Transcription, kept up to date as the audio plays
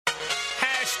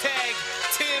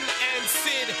Hashtag Tim and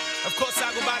Sid. Of course,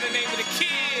 I go by the name of the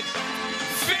kid.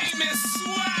 Famous.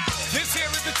 Wow. This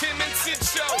here is the Tim and Sid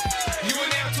Show. You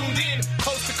are now tuned in,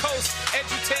 coast to coast,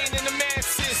 edutaining the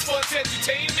masses. Sports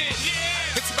entertainment.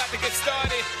 Yeah. It's about to get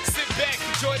started. Sit back,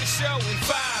 enjoy the show in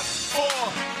 5, 4,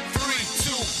 3,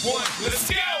 2, 1. Let's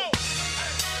go.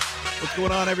 What's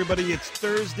going on, everybody? It's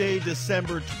Thursday,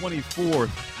 December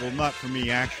 24th. Well, not for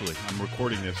me, actually. I'm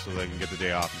recording this so that I can get the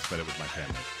day off and spend it with my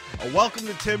family. Welcome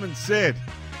to Tim and Sid.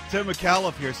 Tim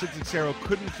McAuliffe here. Sid Cicero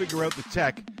couldn't figure out the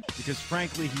tech because,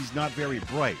 frankly, he's not very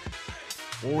bright.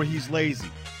 Or he's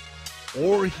lazy.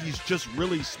 Or he's just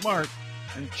really smart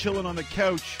and chilling on the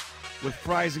couch with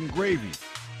fries and gravy.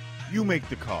 You make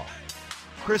the call.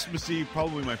 Christmas Eve,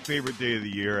 probably my favorite day of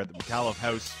the year at the McAuliffe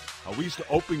house. We used to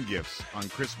open gifts on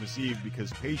Christmas Eve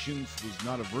because patience was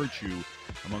not a virtue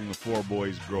among the four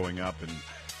boys growing up, and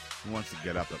who wants to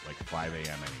get up at like 5 a.m.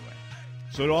 anyway?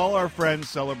 So to all our friends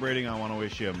celebrating, I want to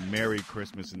wish you a Merry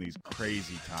Christmas in these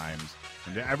crazy times,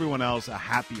 and to everyone else, a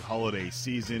happy holiday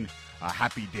season,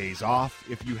 happy days off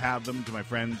if you have them. To my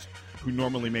friends who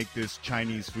normally make this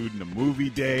Chinese food in a movie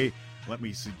day, let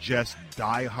me suggest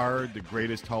Die Hard, the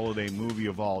greatest holiday movie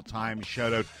of all time.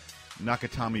 Shout out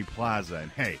Nakatomi Plaza.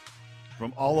 And hey,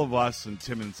 from all of us and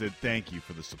Tim and Sid, thank you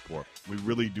for the support. We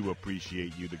really do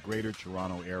appreciate you, the greater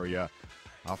Toronto area,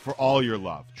 for all your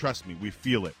love. Trust me, we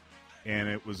feel it. And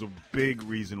it was a big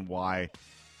reason why,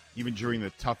 even during the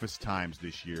toughest times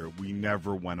this year, we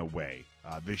never went away.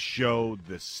 This show,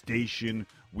 this station,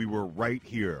 we were right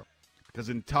here. Because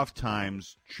in tough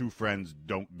times, true friends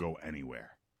don't go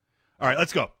anywhere. All right,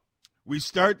 let's go. We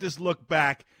start this look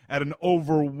back at an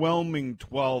overwhelming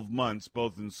 12 months,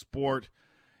 both in sport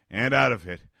and out of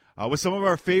it, with some of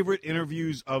our favorite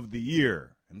interviews of the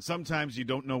year. And sometimes you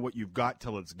don't know what you've got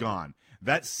till it's gone.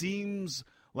 That seems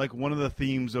like one of the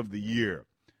themes of the year.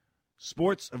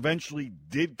 Sports eventually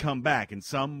did come back in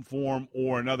some form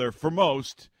or another for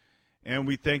most, and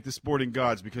we thank the sporting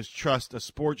gods because, trust, a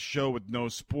sports show with no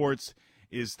sports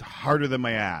is harder than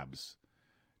my abs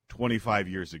 25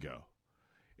 years ago.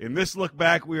 In this look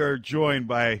back, we are joined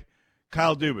by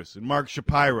Kyle Dubas and Mark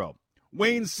Shapiro.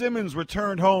 Wayne Simmons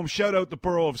returned home. Shout out the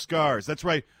Borough of Scars. That's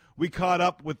right. We caught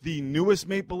up with the newest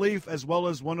Maple Leaf as well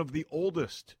as one of the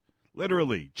oldest.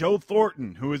 Literally, Joe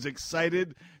Thornton, who is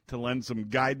excited to lend some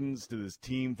guidance to this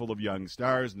team full of young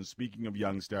stars. And speaking of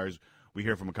young stars, we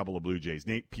hear from a couple of Blue Jays.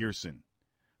 Nate Pearson,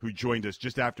 who joined us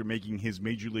just after making his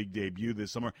Major League debut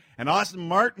this summer. And Austin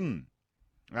Martin,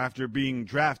 after being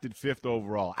drafted 5th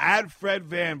overall. Add Fred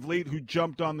VanVleet, who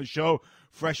jumped on the show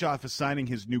fresh off of signing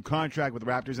his new contract with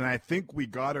the Raptors. And I think we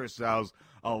got ourselves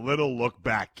a little look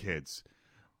back, kids.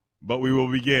 But we will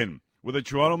begin with the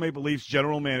Toronto Maple Leafs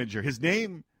general manager. His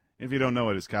name, if you don't know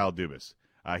it, is Kyle Dubas.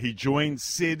 He joined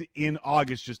Sid in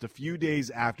August, just a few days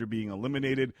after being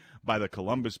eliminated by the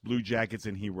Columbus Blue Jackets,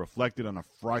 and he reflected on a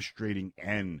frustrating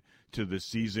end to the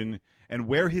season and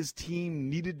where his team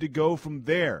needed to go from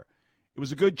there. It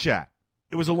was a good chat.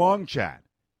 It was a long chat,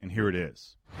 and here it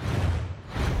is.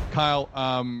 Kyle,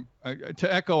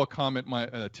 to echo a comment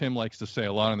Tim likes to say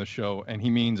a lot on the show, and he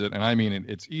means it, and I mean it,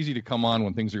 it's easy to come on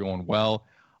when things are going well.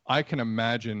 I can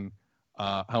imagine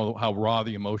how raw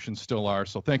the emotions still are,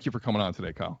 so thank you for coming on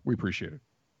today, Kyle. We appreciate it.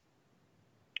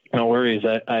 No worries.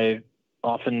 I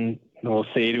often will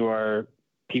say to our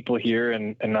people here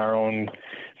and our own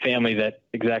family that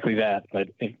exactly that.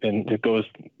 And it goes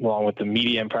along with the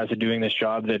media and press of doing this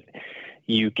job that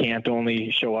you can't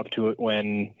only show up to it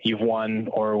when you've won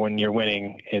or when you're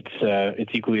winning.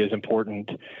 It's equally as important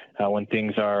when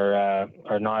things are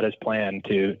not as planned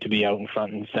to be out in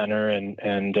front and center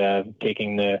and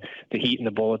taking the heat and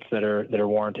the bullets that are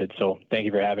warranted. So thank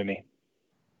you for having me.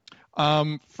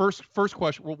 First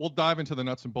question. We'll dive into the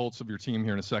nuts and bolts of your team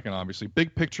here in a second, obviously.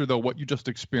 Big picture, though, what you just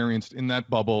experienced in that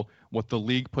bubble, what the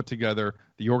league put together,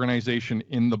 the organization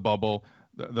in the bubble,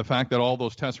 the fact that all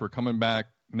those tests were coming back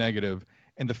negative,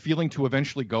 and the feeling to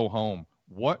eventually go home.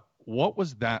 What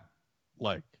was that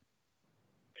like?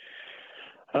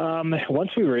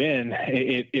 Once we were in,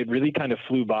 it really kind of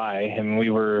flew by, and we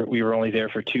were only there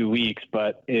for 2 weeks,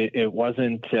 but it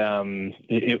wasn't,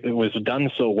 it was done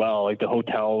so well. Like, the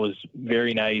hotel was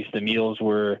very nice. The meals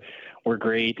were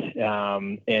great.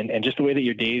 And just the way that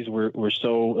your days were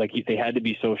so, like, they had to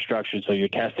be so structured. So your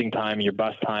testing time, your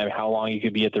bus time, how long you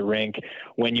could be at the rink,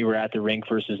 when you were at the rink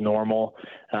versus normal.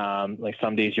 Like,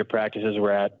 some days your practices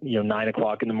were at, 9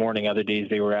 o'clock in the morning. Other days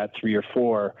they were at 3 or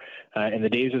 4. And the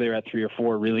days where they were at 3 or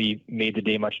 4 really made the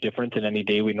day much different than any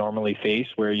day we normally face,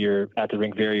 where you're at the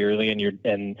rink very early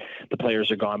and the players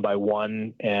are gone by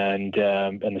 1 and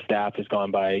the staff has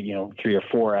gone by, 3 or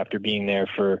 4 after being there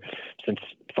since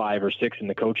 5 or 6 in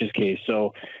the coach's case.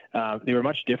 So they were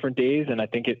much different days, and I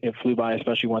think it flew by,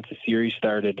 especially once the series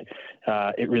started.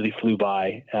 It really flew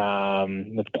by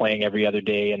with playing every other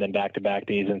day and then back-to-back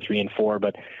days in 3 and 4.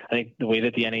 But I think the way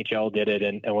that the NHL did it,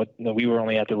 and what we were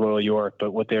only at the Royal York,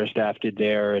 but what their staff did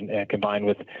there, and combined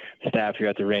with the staff here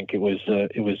at the rink, it was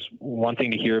one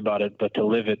thing to hear about it, but to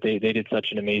live it, they did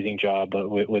such an amazing job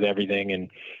with everything, and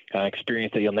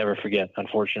experience that you'll never forget.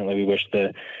 Unfortunately, we wish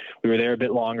that we were there a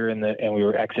bit longer and we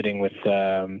were exiting with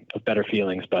better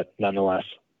feelings, but nonetheless.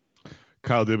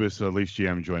 Kyle Dubas, Leafs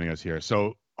GM, joining us here.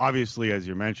 So obviously, as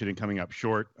you're mentioning, coming up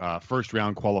short, first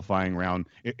round qualifying round,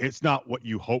 it's not what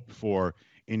you hoped for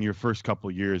in your first couple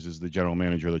of years as the general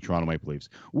manager of the Toronto Maple Leafs.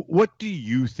 What do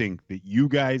you think that you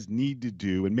guys need to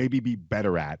do and maybe be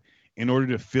better at in order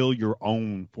to fulfill your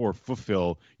own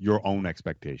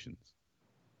expectations?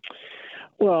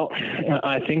 Well,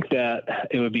 I think that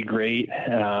it would be great,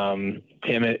 Tim,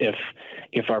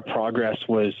 if our progress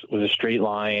was a straight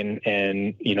line,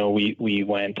 and we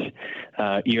went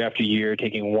year after year,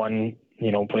 taking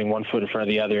putting one foot in front of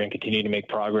the other and continuing to make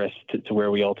progress to where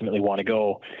we ultimately want to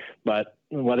go. But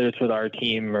whether it's with our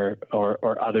team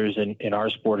or others in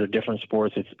our sport or different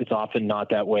sports, it's often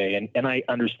not that way. And I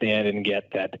understand and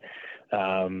get that.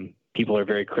 People are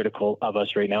very critical of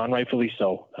us right now, and rightfully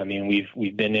so. I mean,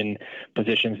 we've been in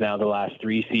positions now the last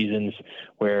 3 seasons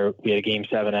where we had a Game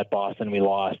 7 at Boston, we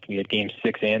lost. We had Game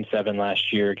 6 and 7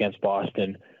 last year against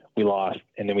Boston, we lost.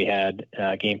 And then we had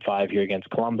Game 5 here against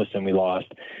Columbus, and we lost.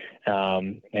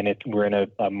 We're in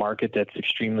a market that's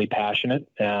extremely passionate,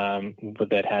 but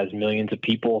that has millions of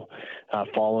people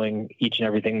following each and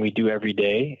everything we do every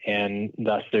day, and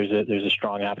thus there's a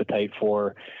strong appetite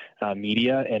for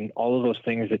media and all of those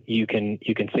things that you can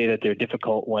say that they're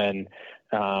difficult when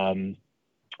things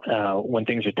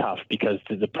are tough, because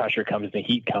the pressure comes, the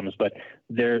heat comes. But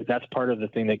that's part of the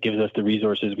thing that gives us the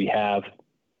resources we have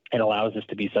and allows us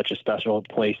to be such a special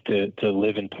place to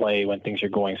live and play when things are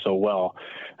going so well.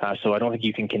 So I don't think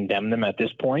you can condemn them at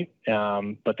this point.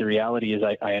 But the reality is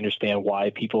I understand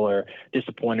why people are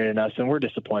disappointed in us, and we're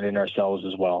disappointed in ourselves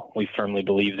as well. We firmly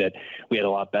believe that we had a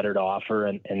lot better to offer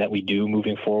and that we do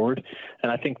moving forward.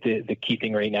 And I think the key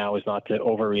thing right now is not to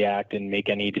overreact and make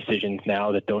any decisions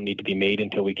now that don't need to be made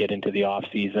until we get into the off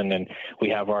season and we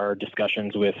have our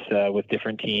discussions with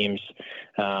different teams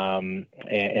and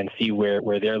see where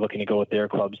they're looking to go with their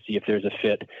clubs, see if there's a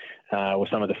fit with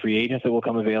some of the free agents that will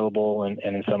come available and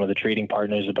in some of the trading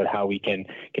partners about how we can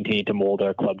continue to mold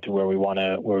our club to where we want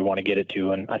to get it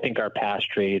to. And I think our past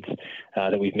trades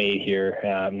that we've made here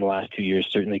in the last 2 years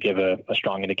certainly give a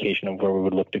strong indication of where we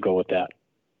would look to go with that.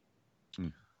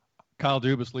 Kyle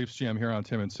Dubas, Leafs GM, here on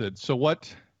Tim and Sid. So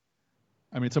it's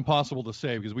impossible to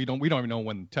say because we don't even know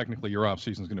when technically your off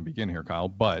season is going to begin here, Kyle,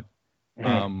 but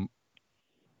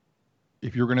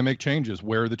if you're going to make changes,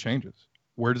 where are the changes?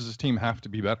 Where does this team have to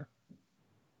be better?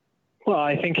 Well,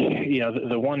 I think,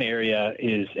 the one area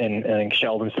is, and I think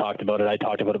Sheldon's talked about it. I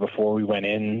talked about it before we went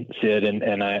in, Sid,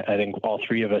 and I think all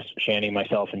three of us, Shanny,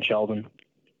 myself, and Sheldon,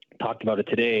 talked about it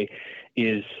today,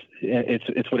 is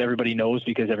it's what everybody knows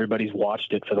because everybody's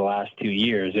watched it for the last 2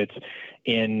 years. It's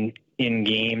in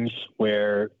games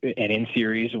and in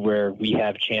series where we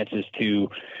have chances to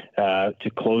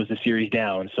close the series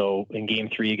down. So in Game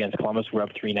 3 against Columbus, we're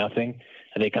up 3-0.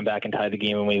 And they come back and tie the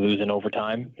game and we lose in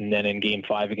overtime. And then in Game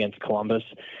 5 against Columbus,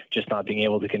 just not being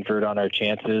able to convert on our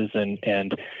chances.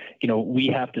 And we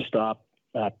have to stop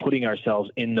putting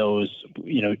ourselves in those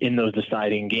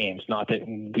deciding games. Not that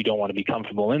we don't want to be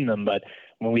comfortable in them, but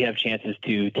when we have chances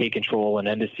to take control and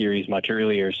end a series much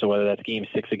earlier, so whether that's Game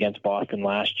 6 against Boston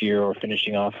last year or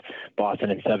finishing off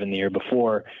Boston in 7 the year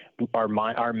before,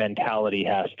 our mentality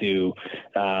has to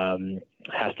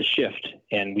shift,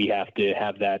 and we have to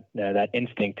have that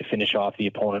instinct to finish off the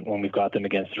opponent when we've got them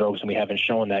against the ropes, and we haven't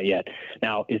shown that yet.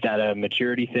 Now, is that a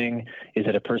maturity thing? Is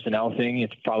it a personnel thing?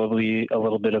 It's probably a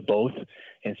little bit of both,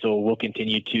 and so we'll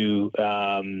continue to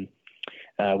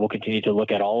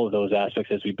look at all of those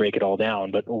aspects as we break it all down,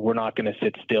 but we're not going to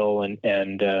sit still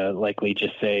and likely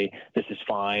just say this is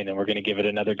fine and we're going to give it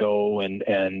another go and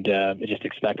just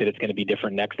expect that it's going to be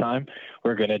different next time.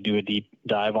 We're going to do a deep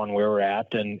dive on where we're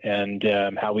at and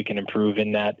how we can improve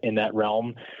in that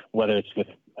realm, whether it's with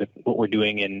what we're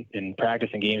doing in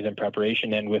practice and games and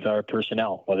preparation and with our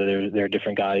personnel, whether there are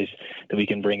different guys that we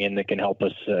can bring in that can help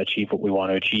us achieve what we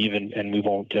want to achieve, and we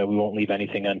won't leave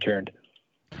anything unturned.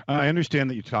 I understand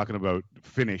that you're talking about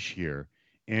finish here,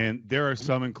 and there are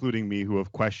some, including me, who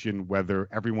have questioned whether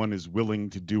everyone is willing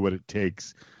to do what it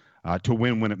takes to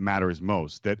win when it matters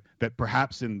most. That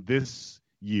perhaps in this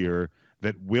year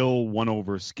that will won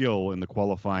over skill in the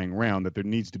qualifying round, that there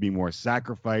needs to be more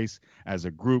sacrifice as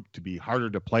a group to be harder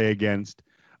to play against.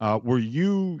 Were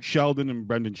you, Sheldon and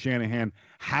Brendan Shanahan,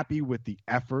 happy with the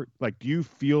effort? Like, do you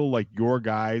feel like your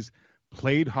guys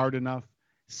played hard enough,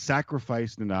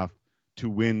 sacrificed enough to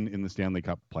win in the Stanley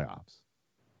Cup playoffs?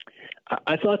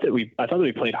 I thought that we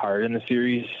played hard in the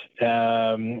series,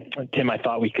 Tim. I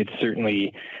thought we could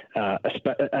certainly.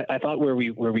 I thought where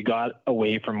we got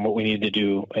away from what we needed to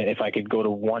do. If I could go to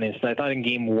one instance, I thought in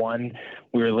game one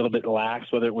we were a little bit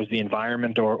lax, whether it was the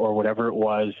environment or whatever it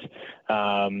was,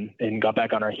 and got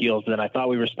back on our heels. Then I thought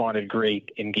we responded great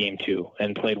in game two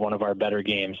and played one of our better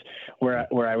games. Where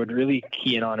I would really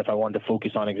key in on, if I wanted to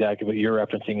focus on exactly what you're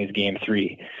referencing, is game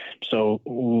three. So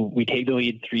we take the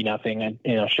lead 3-0,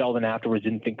 and Sheldon afterwards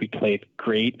didn't think we played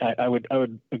great. I would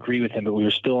agree with him, but we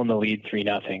were still in the lead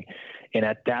 3-0. And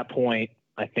at that point,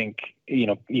 I think,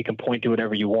 you can point to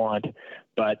whatever you want,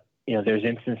 but, there's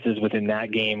instances within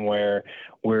that game where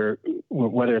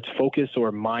whether it's focus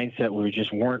or mindset, we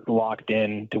just weren't locked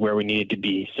in to where we needed to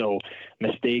be. So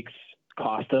mistakes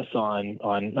cost us on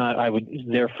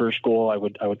their first goal I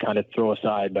would kind of throw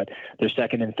aside, but their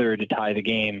second and third to tie the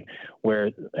game,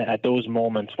 where at those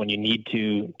moments when you need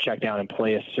to check down and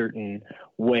play a certain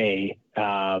way,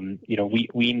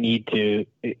 we need to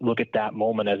look at that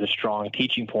moment as a strong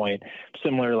teaching point.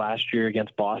 Similar last year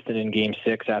against Boston in game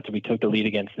 6, after we took the lead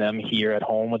against them here at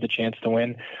home with a chance to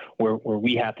win, where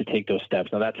we have to take those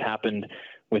steps. Now that's happened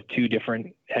with two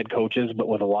different head coaches, but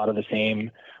with a lot of the same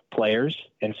players.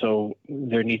 And so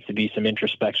there needs to be some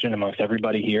introspection amongst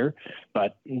everybody here.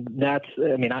 But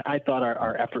I thought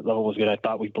our effort level was good. I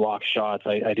thought we blocked shots.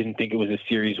 I didn't think it was a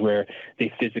series where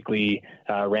they physically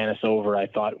ran us over. I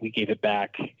thought we gave it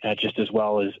back just as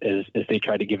well as they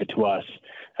tried to give it to us,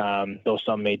 though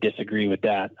some may disagree with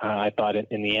that. I thought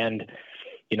in the end,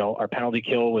 our penalty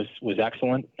kill was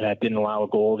excellent. Didn't allow a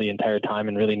goal the entire time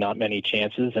and really not many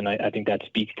chances. And I think that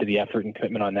speaks to the effort and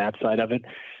commitment on that side of it.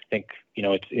 I think,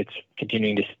 it's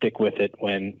continuing to stick with it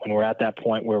when we're at that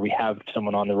point where we have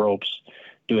someone on the ropes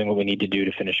doing what we need to do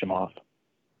to finish them off.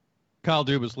 Kyle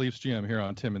Dubas, Leafs GM, here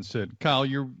on Tim and Sid. Kyle,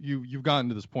 you've gotten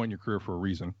to this point in your career for a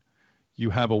reason. You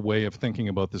have a way of thinking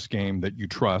about this game that you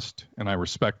trust, and I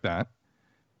respect that.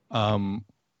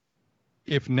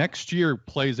 If next year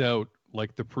plays out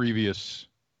like the previous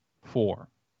 4,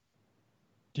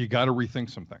 do you got to rethink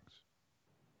some things?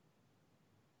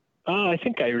 I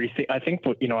think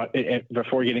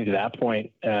before getting to that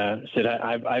point, Sid,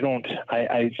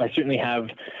 I certainly have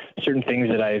certain things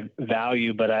that I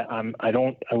value, but I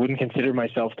wouldn't consider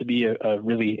myself to be a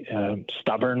really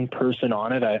stubborn person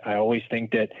on it. I always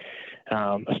think that,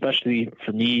 especially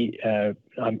for me,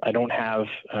 I don't have,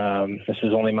 this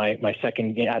is only my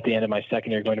second, at the end of my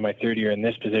second year, going to my third year in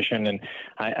this position. And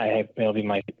it'll be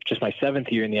my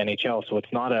 7th year in the NHL. So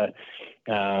it's not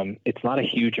a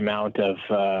huge amount of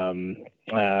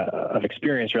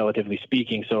experience, relatively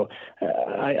speaking. So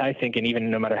I think, and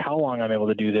even no matter how long I'm able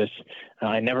to do this,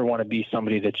 I never want to be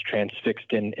somebody that's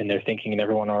transfixed in their thinking and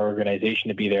never want our organization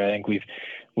to be there. I think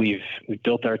we've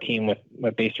built our team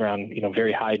based around,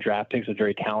 very high draft picks with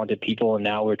very talented people. And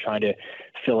now we're trying to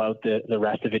fill out the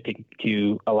rest of it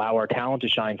to allow our talent to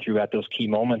shine through at those key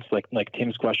moments, like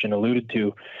Tim's question alluded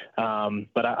to.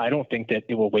 But I don't think that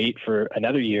it will wait for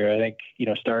another year. I think,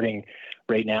 starting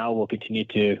right now, we'll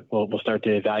start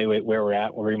to evaluate where we're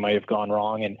at, where we might have gone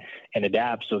wrong, and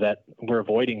adapt so that we're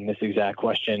avoiding this exact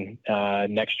question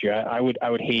next year.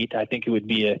 I think it would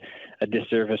be a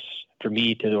disservice for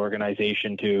me to the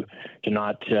organization to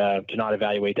not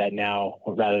evaluate that now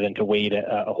rather than to wait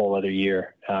a whole other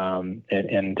year.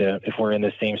 If we're in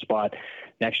the same spot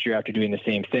next year after doing the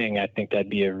same thing, I think that'd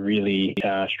be a really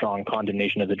strong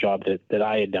condemnation of the job that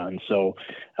I had done. So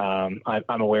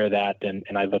I'm aware of that,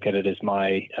 and I look at it as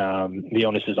the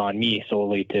onus is on me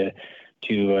solely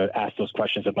to ask those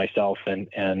questions of myself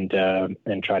and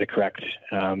try to correct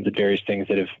the various things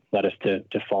that have led us to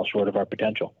fall short of our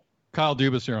potential. Kyle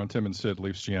Dubas here on Tim and Sid,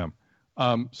 Leafs GM.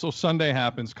 So Sunday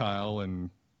happens, Kyle, and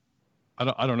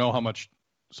I don't know how much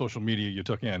social media you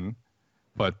took in,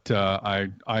 but I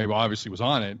obviously was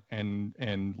on it,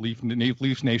 and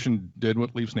Leafs Nation did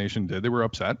what Leafs Nation did. They were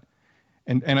upset,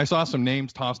 and I saw some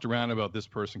names tossed around about this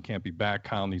person can't be back,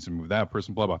 Kyle needs to move that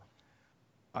person, blah blah.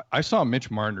 I saw Mitch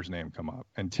Marner's name come up,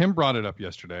 and Tim brought it up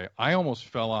yesterday. I almost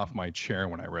fell off my chair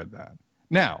when I read that.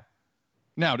 Now,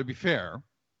 to be fair,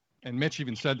 and Mitch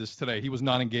even said this today, he was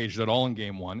not engaged at all in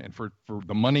Game 1, and for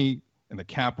the money and the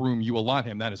cap room you allot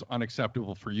him, that is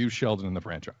unacceptable for you, Sheldon, and the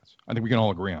franchise. I think we can all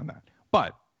agree on that.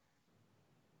 But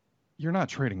you're not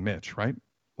trading Mitch, right?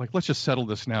 like, let's just settle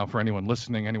this now for anyone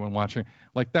listening, anyone watching,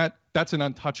 like that's an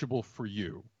untouchable for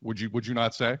you. Would you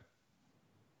not say?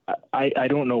 I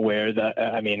don't know where that.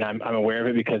 I mean, I'm aware of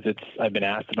it because I've been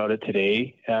asked about it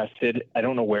today, Sid. I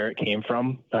don't know where it came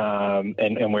from,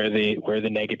 and where the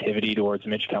negativity towards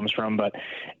Mitch comes from. But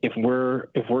if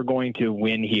we're going to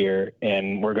win here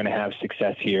and we're going to have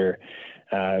success here,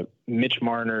 Mitch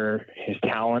Marner, his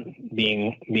talent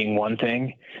being one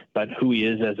thing, but who he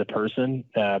is as a person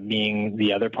being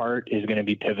the other part is going to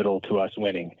be pivotal to us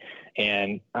winning.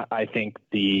 And I think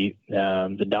the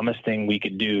dumbest thing we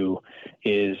could do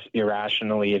is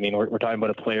irrationally. I mean, we're talking about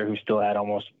a player who still had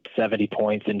almost 70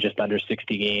 points in just under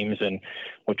 60 games, and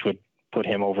which would put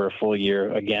him over a full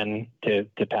year again to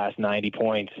pass 90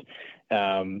 points.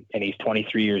 And he's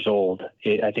 23 years old.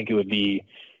 I think it would be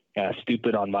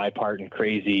stupid on my part and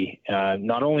crazy,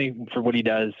 not only for what he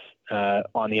does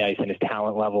on the ice and his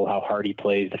talent level, how hard he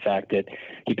plays, the fact that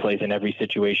he plays in every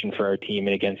situation for our team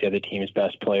and against the other team's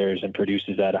best players and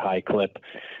produces at a high clip.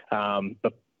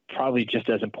 But probably just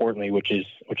as importantly, which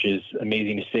is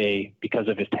amazing to say because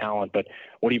of his talent, but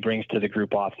what he brings to the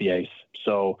group off the ice.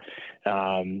 So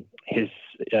his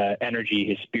energy,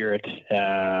 his spirit,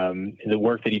 the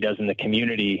work that he does in the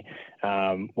community,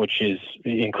 which is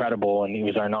incredible. And he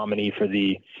was our nominee for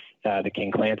the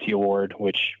King Clancy Award,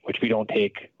 which we don't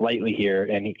take lightly here.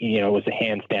 And it was a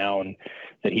hands down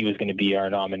that he was going to be our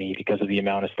nominee because of the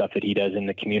amount of stuff that he does in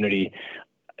the community.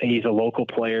 He's a local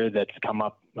player that's come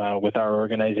up with our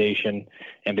organization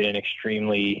and been an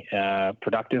extremely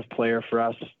productive player for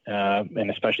us.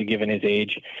 And especially given his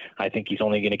age, I think he's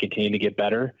only going to continue to get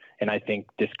better. And I think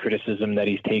this criticism that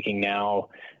he's taking now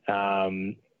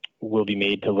will be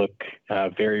made to look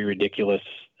very ridiculous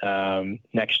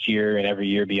next year and every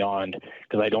year beyond,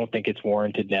 because I don't think it's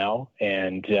warranted now.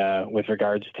 And with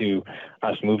regards to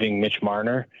us moving Mitch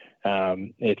Marner,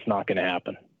 it's not going to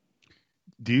happen.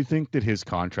 Do you think that his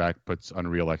contract puts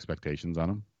unreal expectations on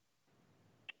him?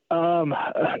 I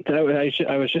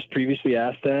was just previously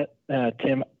asked that,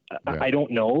 Tim. Yeah. I don't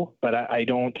know, but I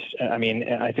don't. I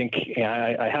mean, I think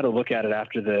I had a look at it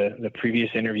after the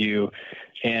previous interview,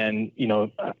 and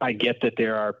I get that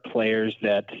there are players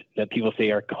that people say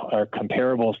are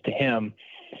comparables to him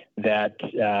that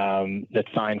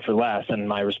sign for less, and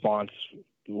my response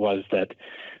was that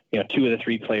 2 of the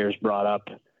 3 players brought up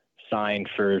signed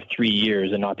for 3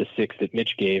 years and not the 6 that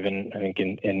Mitch gave. And I think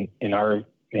in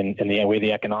the way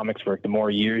the economics work, the more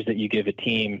years that you give a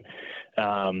team,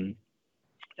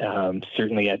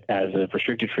 certainly as a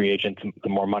restricted free agent, the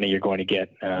more money you're going to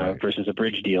get versus a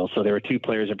bridge deal. So there were 2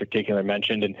 players in particular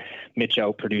mentioned, and Mitch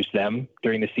outproduced them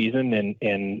during the season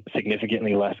in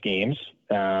significantly less games.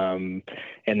 And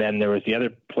then there was the other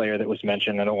player that was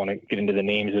mentioned. I don't want to get into the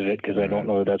names of it because I don't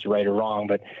know if that's right or wrong,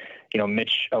 but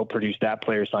Mitch outproduced that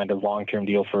player, signed a long-term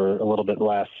deal for a little bit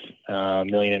less,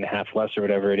 $1.5 million less or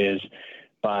whatever it is,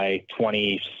 by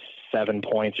 27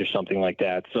 points or something like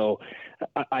that. So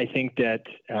I think that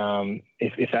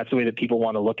if that's the way that people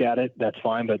want to look at it, that's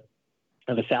fine. But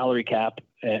the salary cap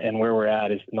and where we're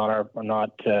at is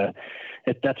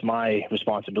that's my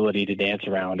responsibility to dance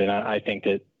around. And I think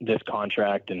that this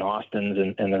contract and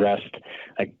Austin's and the rest,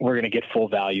 we're going to get full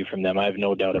value from them. I have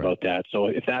no doubt about that. So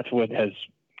if that's what has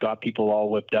got people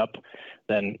all whipped up,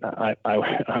 then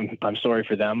I'm sorry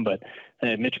for them. But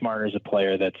Mitch Marner is a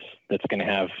player that's going to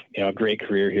have a great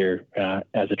career here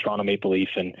as a Toronto Maple Leaf,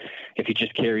 and if he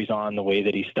just carries on the way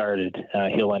that he started,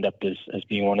 he'll end up as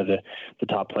being one of the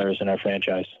top players in our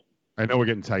franchise. I know we're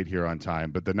getting tight here on time,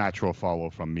 but the natural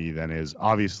follow from me then is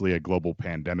obviously a global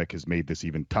pandemic has made this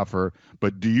even tougher.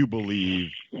 But do you believe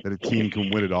that a team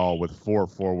can win it all with 4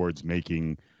 forwards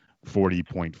making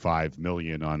 $40.5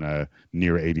 million on a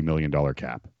near $80 million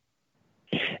cap?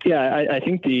 Yeah, I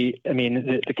think the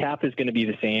cap is going to be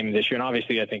the same this year, and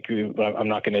obviously I think I'm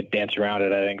not going to dance around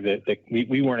it. I think that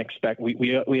we weren't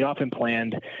we often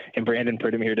planned, and Brandon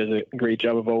Pridham here does a great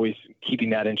job of always keeping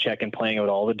that in check and playing out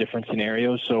all the different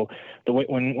scenarios. So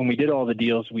when we did all the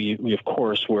deals, we of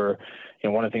course were.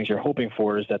 One of the things you're hoping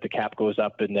for is that the cap goes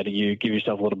up and that you give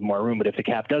yourself a little bit more room. But if the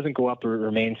cap doesn't go up or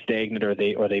remain stagnant, or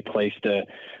they placed a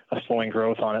slowing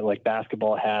growth on it like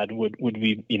basketball had, would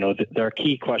be their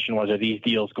key question was, are these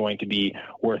deals going to be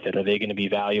worth it? Are they going to be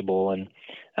valuable? And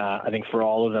I think for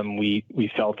all of them,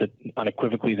 we felt it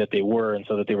unequivocally that they were, and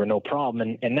so that they were no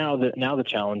problem. And now the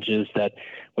challenge is that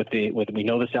we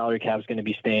know the salary cap is going to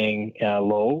be staying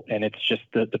low, and it's just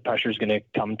the pressure is going to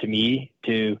come to me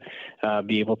to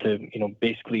be able to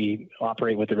basically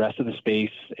operate with the rest of the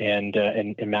space and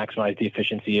maximize the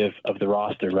efficiency of the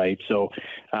roster, right? So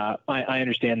I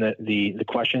understand the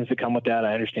questions that come with that.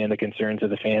 I understand the concerns of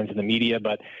the fans and the media,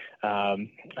 but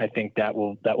I think that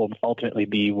will ultimately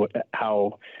be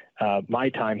how my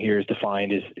time here is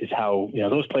defined, is how,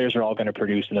 those players are all going to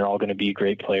produce, and they're all going to be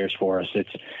great players for us. It's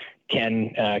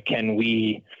can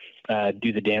we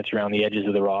do the dance around the edges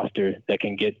of the roster that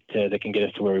can get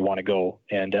us to where we want to go.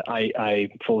 And I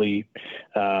fully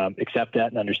accept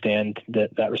that and understand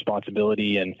that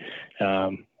responsibility, and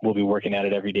we'll be working at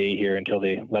it every day here until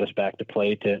they let us back to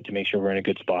play to make sure we're in a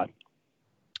good spot.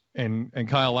 And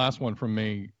Kyle, last one from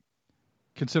me.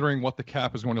 Considering what the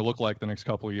cap is going to look like the next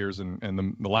couple of years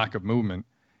and the lack of movement,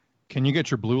 can you get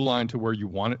your blue line to where you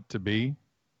want it to be?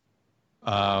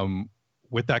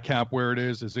 With that cap where it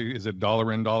is it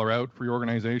dollar in, dollar out for your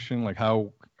organization? Like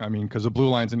because the blue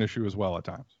line's an issue as well at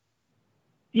times.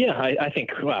 Yeah, I think,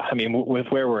 with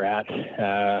where we're at,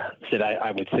 Sid,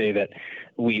 I would say that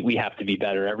we have to be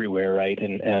better everywhere, right?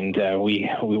 And we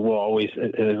will always,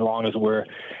 as long as we're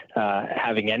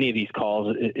having any of these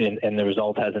calls and the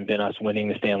result hasn't been us winning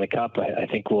the Stanley Cup, I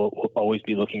think we'll always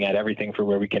be looking at everything for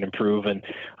where we can improve. And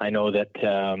I know that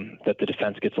the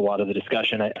defense gets a lot of the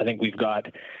discussion. I think we've got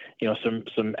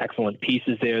some excellent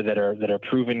pieces there that are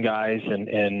proven guys,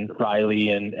 and Riley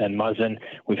and Muzzin.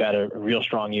 We've had a real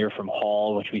strong year from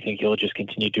Hall, which we think he'll just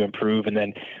continue to improve. And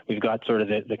then we've got sort of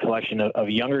the collection of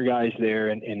younger guys there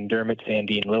in Dermott,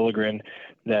 Sandin, Liljegren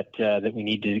that we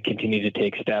need to continue to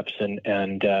take steps, and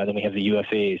then we have the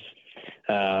UFAs.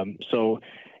 So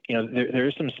there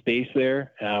is some space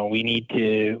there.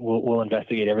 We'll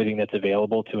investigate everything that's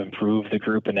available to improve the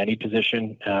group in any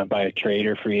position by a trade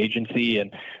or free agency.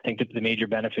 And I think that the major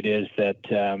benefit is that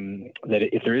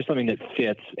if there is something that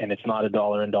fits and it's not a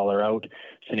dollar in, dollar out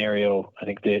scenario, I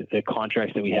think the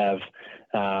contracts that we have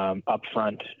up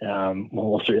front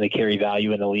will certainly carry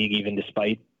value in the league, even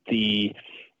despite the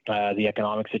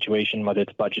economic situation, whether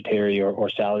it's budgetary or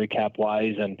salary cap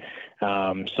wise. And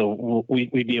so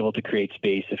we'd be able to create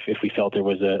space if we felt there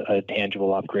was a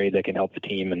tangible upgrade that can help the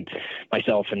team. And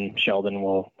myself and Sheldon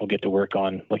will get to work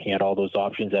on looking at all those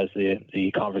options as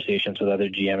the conversations with other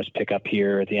GMs pick up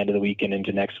here at the end of the week and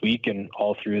into next week and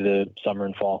all through the summer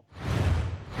and fall.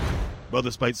 Well,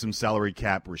 despite some salary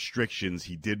cap restrictions,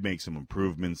 he did make some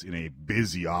improvements in a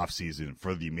busy offseason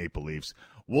for the Maple Leafs.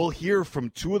 We'll hear from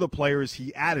two of the players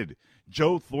he added,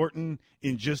 Joe Thornton,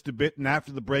 in just a bit, and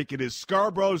after the break, it is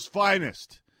Scarborough's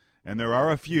finest. And there are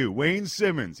a few. Wayne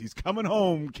Simmonds, he's coming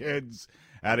home, kids,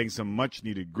 adding some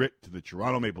much-needed grit to the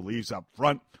Toronto Maple Leafs up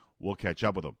front. We'll catch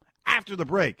up with him after the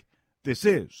break. This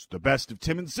is the Best of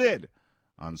Tim and Sid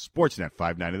on Sportsnet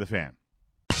 590 The Fan.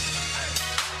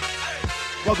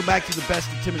 Welcome back to the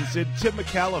Best of Tim and Sid. Tim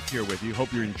McAuliffe here with you.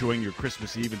 Hope you're enjoying your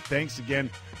Christmas Eve. And thanks again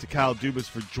to Kyle Dubas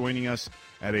for joining us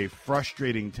at a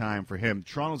frustrating time for him.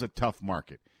 Toronto's a tough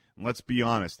market. And let's be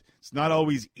honest, it's not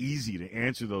always easy to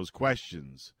answer those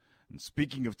questions. And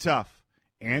speaking of tough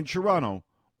and Toronto,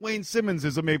 Wayne Simmonds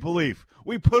is a Maple Leaf.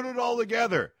 We put it all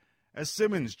together as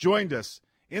Simmonds joined us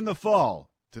in the fall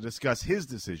to discuss his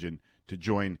decision to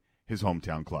join his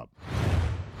hometown club.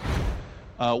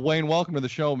 Wayne, welcome to the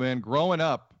show, man. Growing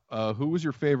up, who was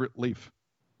your favorite Leaf?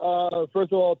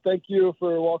 First of all, thank you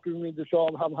for welcoming me to the show.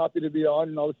 I'm happy to be on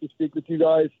and obviously speak with you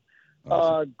guys.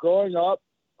 Awesome. Growing up,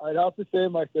 I'd have to say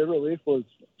my favorite Leaf was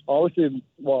obviously,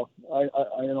 well,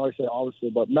 I know I say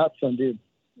obviously, but Matt Sundin.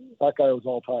 That guy was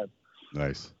all time.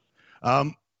 Nice.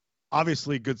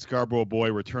 Obviously, good Scarborough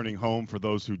boy returning home for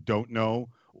those who don't know.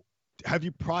 Have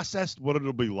you processed what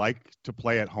it'll be like to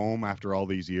play at home after all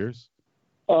these years?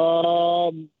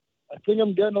 I think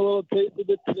I'm getting a little taste of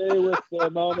it today with the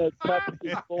amount of texts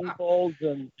and phone calls.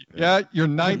 And yeah, your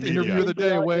ninth interview of the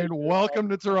day, Wayne. Welcome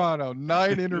to Toronto.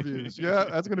 9 interviews. Yeah,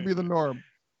 that's going to be the norm.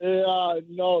 Yeah,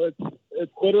 no,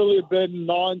 it's literally been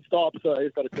nonstop. Sorry, I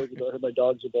just got to close the door. My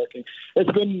dogs are barking.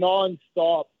 It's been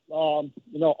nonstop, on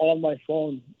my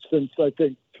phone since I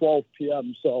think 12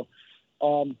 p.m. So,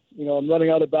 I'm running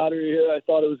out of battery here. I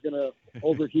thought it was going to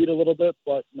overheat a little bit,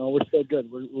 but no, we're still good.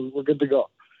 We're good to go.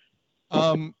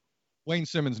 Wayne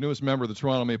Simmonds, newest member of the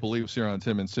Toronto Maple Leafs here on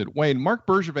Tim and Sid. Wayne, Marc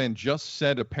Bergevin just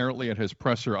said apparently at his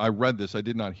presser, I read this, I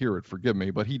did not hear it, forgive me,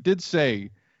 but he did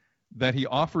say that he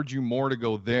offered you more to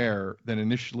go there than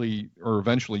initially or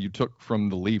eventually you took from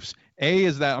the Leafs. A,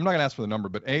 is that, I'm not going to ask for the number,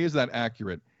 but A, is that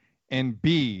accurate? And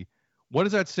B, what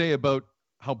does that say about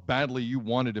how badly you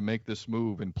wanted to make this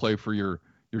move and play for your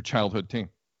childhood team?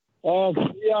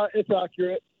 Yeah, it's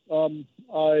accurate.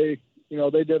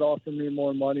 They did offer me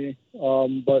more money,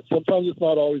 but sometimes it's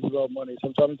not always about money.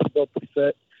 Sometimes it's about the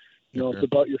fit. It's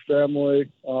about your family.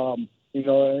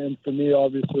 And for me,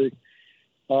 obviously,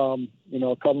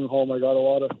 coming home, I got a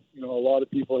lot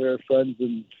of people here, friends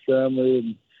and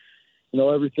family, and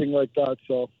everything like that.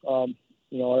 So, I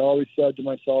always said to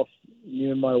myself, me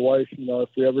and my wife, if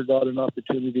we ever got an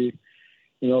opportunity,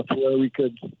 to where we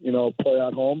could, play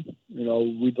at home,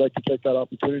 we'd like to take that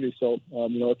opportunity. So,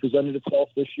 it presented itself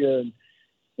this year, and,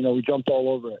 we jumped all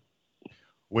over it.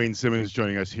 Wayne Simmonds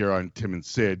joining us here on Tim and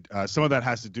Sid. Some of that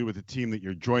has to do with the team that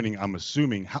you're joining, I'm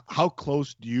assuming. How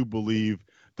close do you believe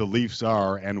the Leafs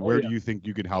are, and where do you think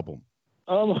you can help them?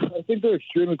 I think they're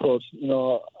extremely close.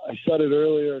 I said it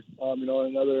earlier, in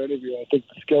another interview. I think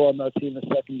the skill on that team is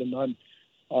second to none.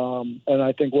 And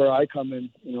I think where I come in,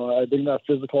 I bring that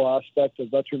physical aspect of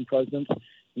veteran presence.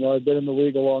 I've been in the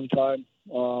league a long time,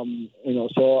 so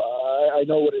I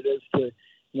know what it is to,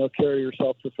 carry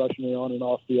yourself professionally on and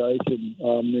off the ice and,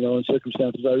 in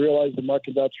circumstances. I realize the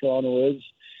market that Toronto is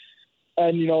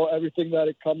and, everything that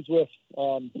it comes with.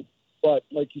 But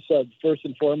like you said, first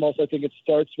and foremost, I think it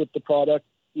starts with the product,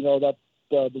 that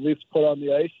the Leafs put on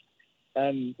the ice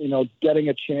and, getting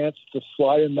a chance to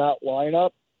slide in that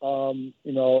lineup, and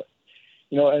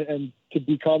to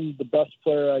become the best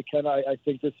player I can. I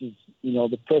think this is,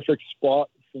 the perfect spot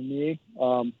for me,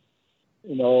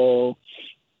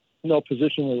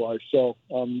 positionally wise. So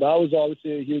that was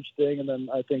obviously a huge thing. And then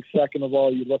I think second of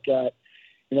all, you look at,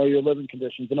 your living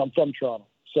conditions. And I'm from Toronto.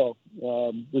 So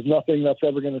there's nothing that's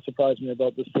ever going to surprise me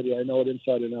about this city. I know it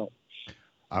inside and out.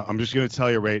 I'm just going to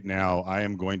tell you right now, I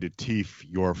am going to teeth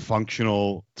your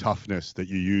functional toughness that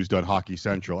you used on Hockey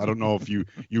Central. I don't know if you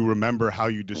remember how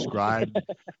you described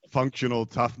functional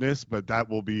toughness, but that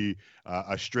will be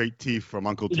a straight teeth from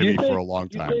Uncle Timmy for a long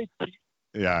time.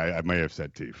 Yeah, I may have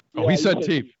said teeth. Oh, he said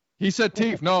teeth. He said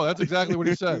teeth. No, that's exactly what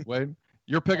he said, Wayne.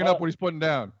 You're picking up what he's putting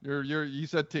down. You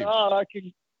said teeth.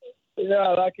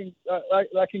 No,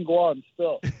 that can go on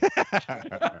still.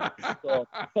 So,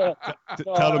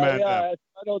 tell the man.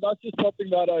 I know that's just something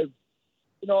that I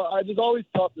was always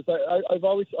taught this.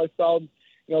 I found,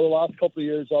 the last couple of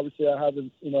years, obviously I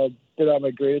haven't, been at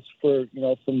my grades for,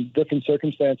 some different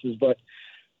circumstances, but,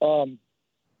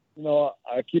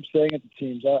 I keep saying it to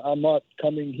teams, I'm not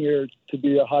coming here to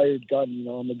be a hired gun.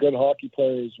 I'm a good hockey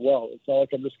player as well. It's not like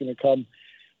I'm just going to come,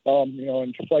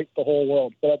 and fight the whole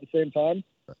world. But at the same time,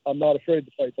 I'm not afraid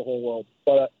to fight the whole world,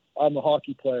 but I'm a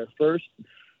hockey player first.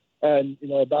 And,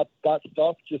 that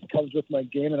stuff just comes with my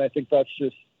game. And I think that's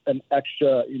just an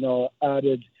extra,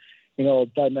 added,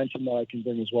 dimension that I can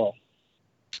bring as well.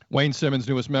 Wayne Simmonds,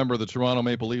 newest member of the Toronto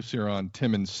Maple Leafs here on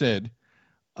Tim and Sid.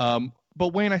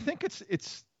 But Wayne, I think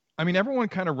everyone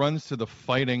kind of runs to the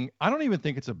fighting. I don't even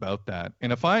think it's about that.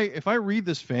 And if I read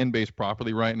this fan base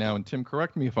properly right now, and Tim,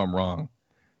 correct me if I'm wrong,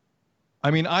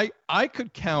 I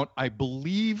could count, I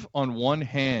believe, on one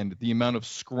hand, the amount of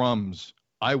scrums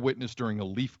I witnessed during a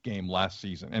Leaf game last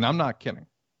season, and I'm not kidding.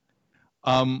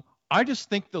 I just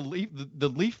think the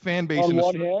Leaf fan base on in a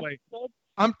one certain hand, way.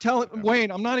 I'm telling Wayne,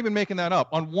 I'm not even making that up.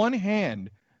 On one hand,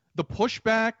 the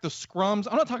pushback, the scrums.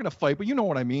 I'm not talking a fight, but you know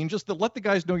what I mean. Just to let the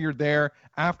guys know you're there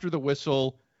after the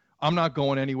whistle. I'm not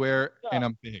going anywhere, and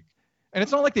I'm big. And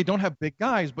it's not like they don't have big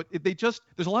guys, but there's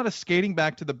a lot of skating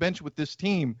back to the bench with this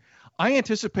team. I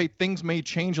anticipate things may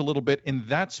change a little bit in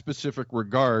that specific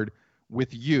regard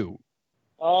with you.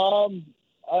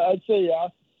 I'd say, yeah.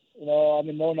 I'm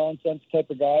a no-nonsense type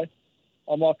of guy.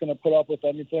 I'm not going to put up with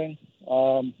anything.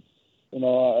 I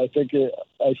think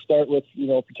I start with,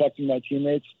 protecting my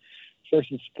teammates.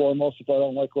 First and foremost, if I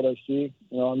don't like what I see,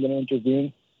 I'm going to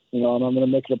intervene, and I'm going to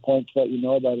make it a point to let you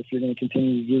know that if you're going to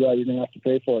continue to do that, you're going to have to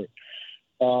pay for it.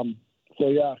 I'd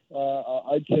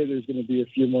say there's going to be a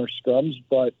few more scrums,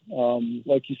 but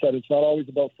like you said, it's not always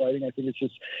about fighting. I think it's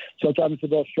just sometimes it's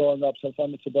about showing up.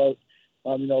 Sometimes it's about,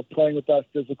 playing with that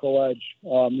physical edge,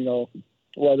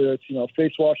 whether it's,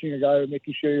 face washing a guy or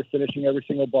making sure you're finishing every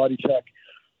single body check,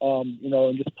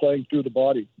 and just playing through the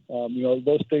body.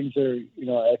 Those things are,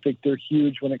 I think they're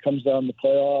huge when it comes down to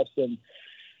playoffs. And,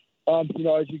 as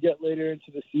you get later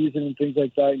into the season and things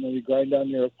like that, you grind down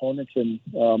your opponents. And,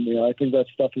 I think that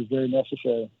stuff is very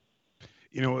necessary.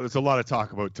 There's a lot of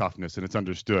talk about toughness, and it's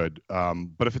understood.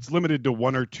 But if it's limited to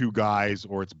one or two guys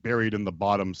or it's buried in the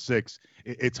bottom six,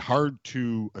 it's hard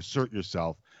to assert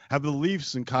yourself. Have the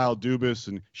Leafs and Kyle Dubas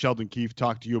and Sheldon Keefe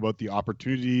talked to you about the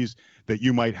opportunities that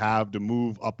you might have to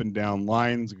move up and down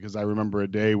lines? Because I remember a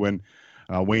day when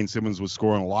Wayne Simmonds was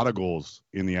scoring a lot of goals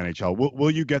in the NHL.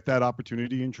 Will you get that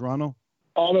opportunity in Toronto?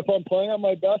 If I'm playing at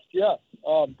my best, yeah.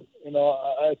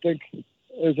 I think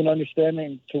there's an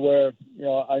understanding to where,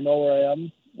 I know where I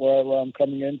am, where I'm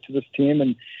coming into this team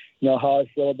and, how I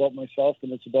feel about myself,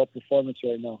 and it's about performance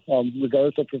right now.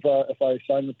 Regardless of if I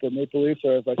sign with the Maple Leafs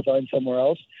or if I sign somewhere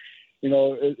else,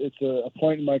 it's a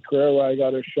point in my career where I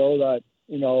got to show that,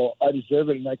 I deserve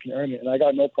it and I can earn it, and I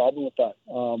got no problem with that.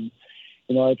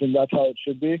 I think that's how it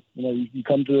should be. You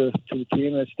come to the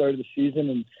team at the start of the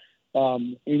season,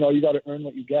 and you got to earn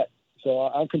what you get. So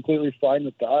I'm completely fine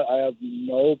with that. I have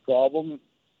no problem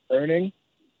earning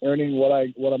what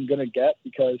I'm going to get,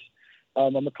 because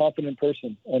I'm a confident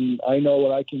person, and I know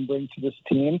what I can bring to this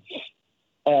team.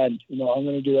 And, I'm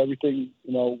going to do everything,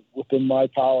 within my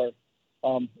power,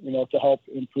 to help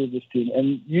improve this team.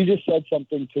 And you just said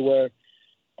something to where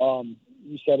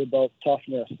you said about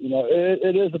toughness.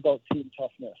 It is about team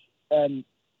toughness. And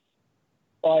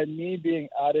by me being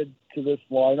added to this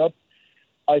lineup,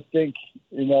 I think,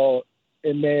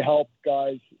 it may help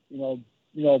guys,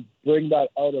 bring that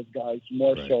out of guys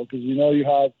more so, because, you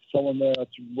have someone there that's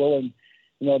willing,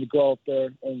 to go out there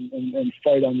and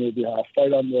fight on your behalf,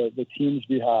 fight on the team's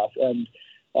behalf, and,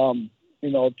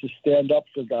 to stand up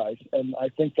for guys. And I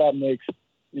think that makes,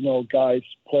 guys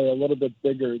play a little bit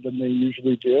bigger than they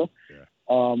usually do. Yeah.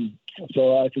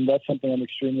 So I think that's something I'm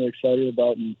extremely excited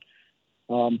about. And,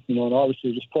 and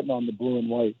obviously just putting on the blue and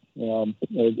white,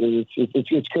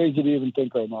 it's crazy to even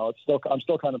think right now. I'm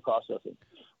still kind of processing.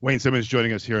 Wayne Simmonds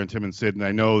joining us here on Tim and Sid, and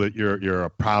I know that you're a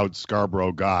proud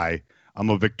Scarborough guy. I'm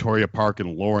a Victoria Park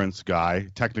and Lawrence guy,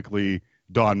 technically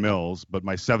Don Mills, but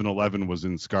my 7-Eleven was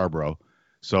in Scarborough.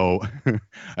 So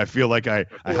I feel like I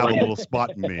have a little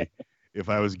spot in me if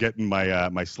I was getting my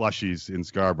slushies in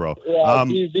Scarborough. Yeah,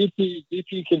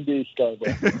 VP can be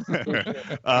Scarborough.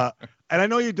 And I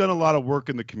know you've done a lot of work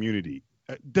in the community.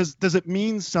 Does it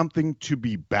mean something to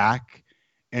be back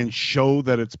and show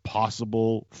that it's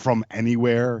possible from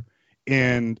anywhere,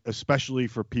 and especially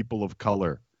for people of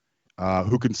color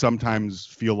who can sometimes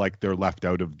feel like they're left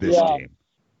out of this game?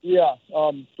 Yeah.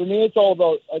 For me, it's all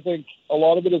about, I think a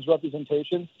lot of it is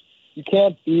representation. You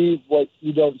can't be what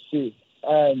you don't see.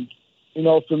 And,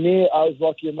 for me, I was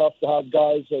lucky enough to have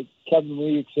guys like Kevin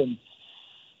Weeks and,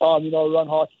 run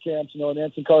hockey camps, and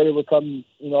Anson Carter would come,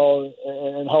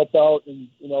 and help out. And,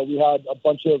 we had a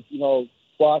bunch of,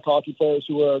 black hockey players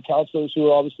who were counselors, who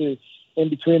were obviously in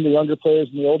between the younger players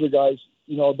and the older guys,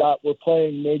 that were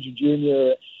playing major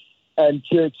junior and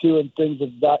tier 2 and things of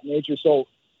that nature. So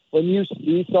when you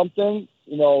see something,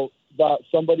 that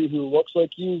somebody who looks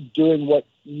like you doing what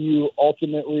you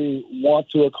ultimately want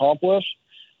to accomplish,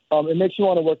 it makes you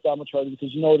want to work that much harder,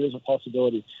 because it is a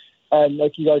possibility. And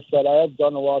like you guys said, I have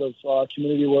done a lot of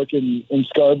community work in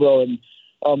Scarborough, and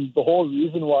the whole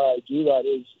reason why I do that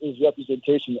is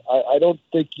representation. I don't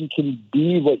think you can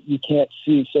be what you can't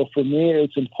see. So for me,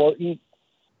 it's important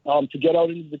to get out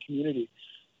into the community,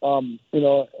 and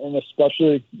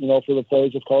especially, for the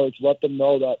players of color, to let them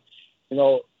know that,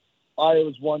 I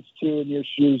was once too in your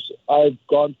shoes. I've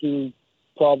gone through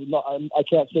I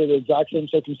can't say the exact same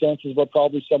circumstances, but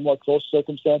probably somewhat close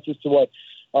circumstances to what,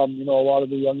 a lot of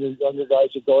the younger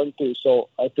guys are going through. So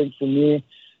I think for me,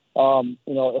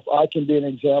 if I can be an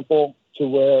example to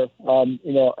where,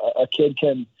 a kid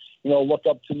can, look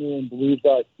up to me and believe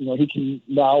that, he can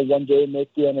now one day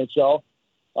make the NHL,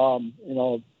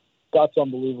 that's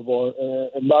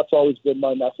unbelievable. And that's always been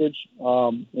my message.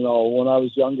 When I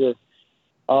was younger,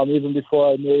 even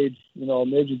before I made,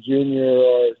 major junior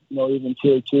or, even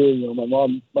tier 2,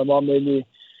 my mom made me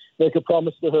make a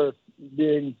promise to her,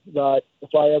 being that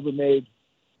if I ever made,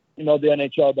 the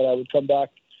NHL, that I would come back,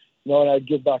 and I'd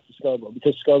give back to Scarborough,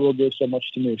 because Scarborough gave so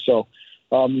much to me. So,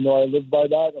 I live by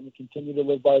that. I'm going to continue to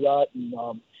live by that. And,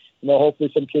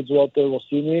 hopefully some kids out there will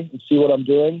see me and see what I'm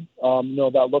doing,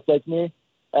 that look like me.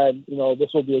 And,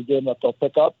 this will be a game that they'll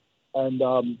pick up, and,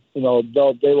 they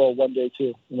will one day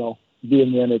too, be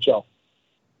in the NHL.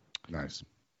 Nice.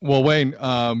 Well, Wayne,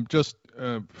 just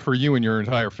for you and your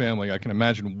entire family, I can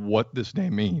imagine what this day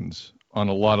means on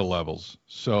a lot of levels.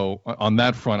 So on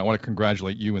that front, I want to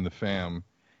congratulate you and the fam.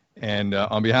 And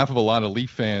on behalf of a lot of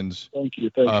Leaf fans thank you.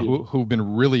 Who've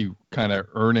been really kind of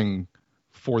earning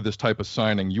for this type of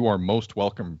signing, you are most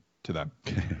welcome to them.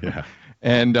 Yeah.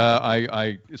 And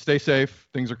I stay safe.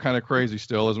 Things are kind of crazy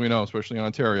still, as we know, especially in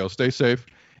Ontario. Stay safe.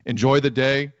 Enjoy the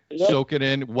day. Yep. Soak it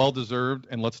in. Well deserved.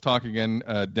 And let's talk again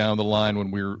down the line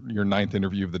when we're your 9th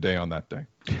interview of the day on that day.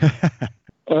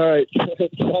 All right.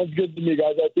 Sounds good to me,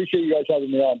 guys. I appreciate you guys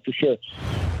having me on, for sure.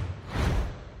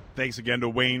 Thanks again to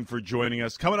Wayne for joining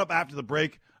us. Coming up after the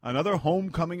break, another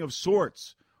homecoming of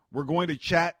sorts. We're going to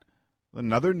chat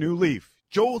another new Leaf,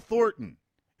 Joe Thornton.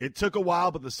 It took a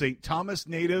while, but the St. Thomas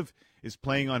native is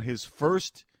playing on his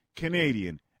first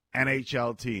Canadian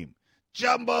NHL team.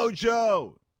 Jumbo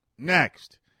Joe!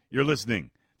 Next, you're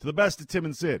listening to the best of Tim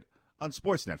and Sid on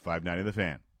Sportsnet 590 The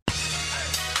Fan.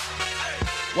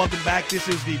 Welcome back. This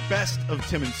is the best of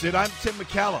Tim and Sid. I'm Tim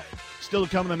McCallum. Still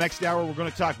to come in the next hour, we're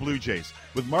going to talk Blue Jays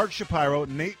with Mark Shapiro,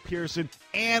 Nate Pearson,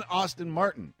 and Austin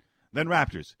Martin. Then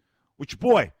Raptors with your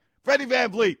boy, Freddie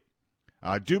Van Vliet.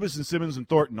 Dubas and Simmons and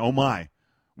Thornton, oh my.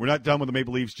 We're not done with the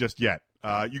Maple Leafs just yet.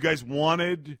 You guys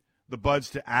wanted the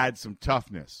Buds to add some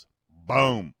toughness.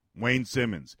 Boom. Wayne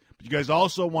Simmons. But you guys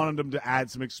also wanted them to add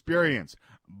some experience.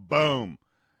 Boom.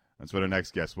 That's what our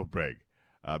next guest will bring.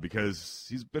 Because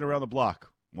he's been around the block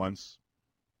once,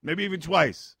 maybe even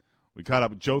twice. We caught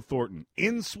up with Joe Thornton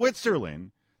in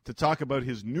Switzerland to talk about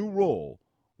his new role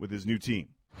with his new team.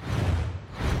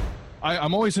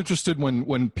 I'm always interested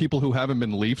when people who haven't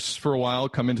been Leafs for a while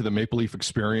come into the Maple Leaf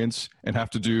experience and have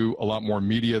to do a lot more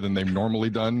media than they've normally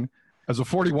done. As a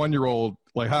 41-year-old,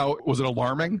 like, how was it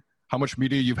alarming how much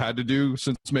media you've had to do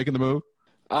since making the move?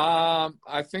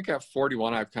 I think at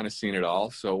 41, I've kind of seen it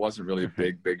all, so it wasn't really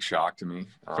a big shock to me.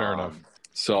 Fair enough.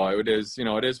 So it is,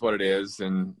 it is what it is,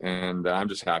 and I'm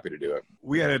just happy to do it.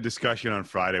 We had a discussion on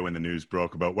Friday when the news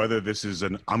broke about whether this is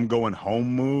an I'm going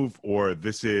home move or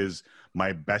this is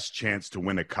my best chance to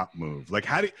win a cup move. Like,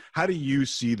 how do you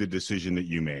see the decision that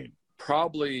you made?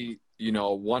 Probably,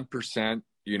 1%,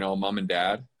 mom and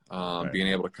dad Right. being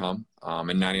able to come,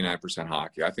 and 99%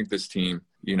 hockey. I think this team,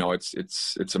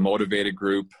 it's a motivated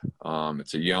group.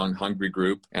 It's a young, hungry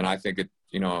group, and I think it,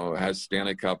 has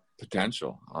Stanley Cup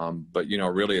potential. But,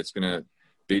 really it's going to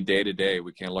be day to day.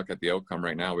 We can't look at the outcome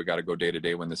right now. We got to go day to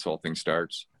day when this whole thing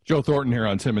starts. Joe Thornton here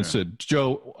on Tim and Sid.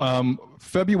 Joe,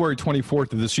 February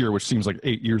 24th of this year, which seems like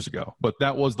 8 years ago, but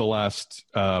that was the last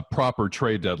proper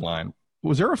trade deadline.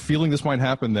 Was there a feeling this might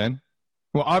happen then?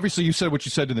 Well, obviously you said what you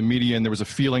said to the media, and there was a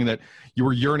feeling that you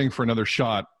were yearning for another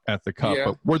shot at the Cup. Yeah.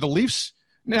 But were the Leafs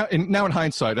now in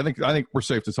hindsight? I think we're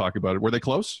safe to talk about it. Were they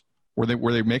close? Were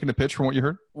they making a pitch from what you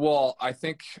heard? Well, I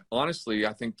think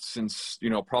since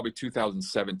probably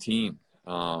 2017,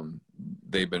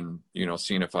 they've been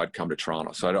seeing if I'd come to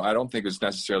Toronto. So I don't think it's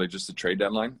necessarily just the trade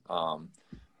deadline,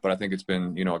 but I think it's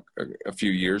been a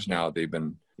few years now. They've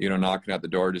been knocking at the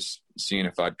door, just seeing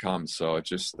if I'd come. So it's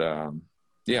just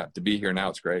to be here now,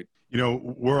 it's great.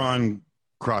 We're on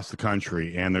across the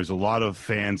country, and there's a lot of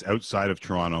fans outside of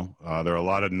Toronto. There are a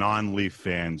lot of non-Leaf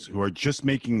fans who are just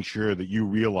making sure that you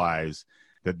realize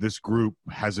that this group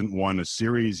hasn't won a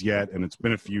series yet, and it's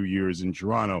been a few years in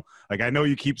Toronto. Like, I know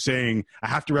you keep saying, I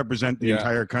have to represent the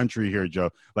entire country here,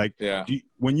 Joe. Like,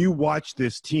 when you watch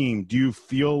this team, do you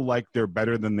feel like they're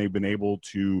better than they've been able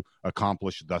to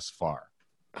accomplish thus far?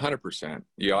 100%.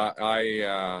 Yeah,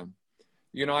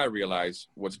 I realize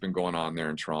what's been going on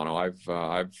there in Toronto.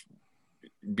 I've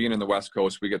being in the West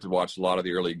Coast, we get to watch a lot of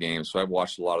the early games. So I've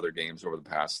watched a lot of their games over the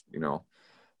past,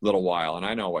 little while, and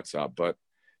I know what's up. But,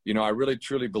 I really,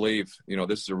 truly believe,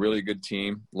 this is a really good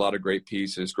team, a lot of great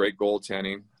pieces, great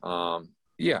goaltending.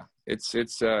 It's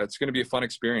going to be a fun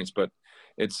experience, but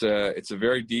it's a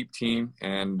very deep team,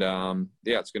 and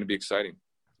it's going to be exciting.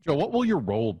 Joe, what will your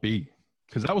role be?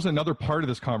 Because that was another part of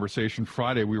this conversation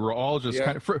Friday. We were all just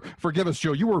kind of, forgive us,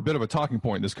 Joe, you were a bit of a talking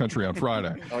point in this country on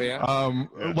Friday. Oh, yeah?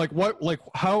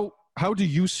 How do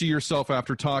you see yourself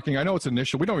after talking? I know it's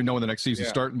initial. We don't even know when the next season's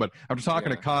starting, but after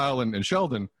talking to Kyle and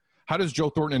Sheldon, how does Joe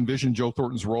Thornton envision Joe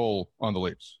Thornton's role on the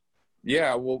Leafs?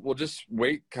 Yeah, we'll just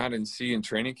wait kind of and see in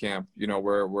training camp,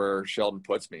 where Sheldon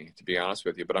puts me, to be honest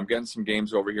with you. But I'm getting some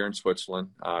games over here in Switzerland.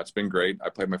 It's been great. I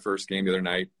played my first game the other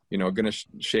night. Going to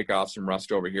shake off some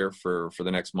rust over here for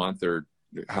the next month or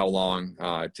how long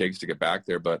it takes to get back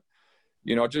there. But,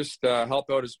 just help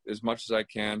out as much as I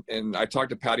can. And I talked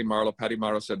to Patty Marleau. Patty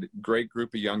Marleau said, great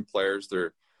group of young players.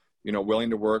 They're, willing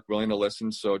to work, willing to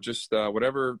listen. So just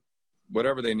whatever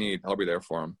they need, I'll be there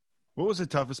for them. What was the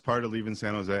toughest part of leaving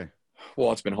San Jose?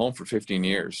 Well, it's been home for 15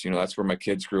 years. That's where my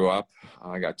kids grew up.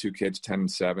 I got two kids, 10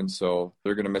 and 7, so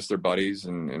they're going to miss their buddies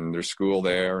and their school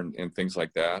there and things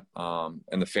like that.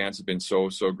 And the fans have been so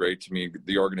great to me.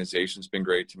 The organization's been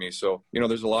great to me. So,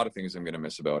 there's a lot of things I'm going to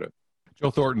miss about it. Joe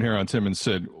Thornton here on Tim and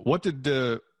Sid. What did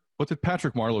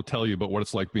Patrick Marleau tell you about what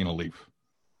it's like being a Leaf?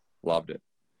 Loved it.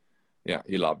 Yeah,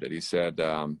 he loved it. He said,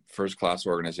 first-class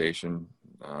organization.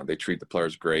 They treat the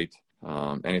players great.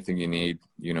 Anything you need,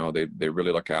 they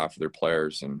really look after their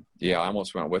players. And I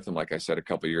almost went with him, like I said, a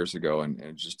couple of years ago, and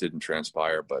it just didn't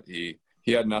transpire. But he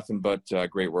had nothing but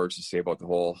great words to say about the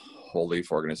whole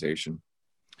Leaf organization.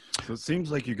 So it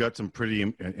seems like you got some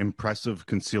pretty impressive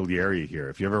consigliere here.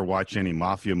 If you ever watch any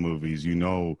mafia movies,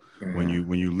 when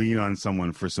you lean on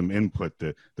someone for some input,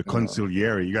 the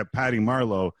consigliere. You got Patty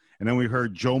Marleau, and then we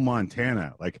heard Joe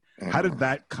Montana. Like, how did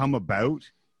that come about?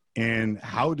 And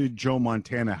how did Joe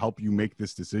Montana help you make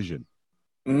this decision?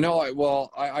 No,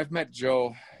 I've met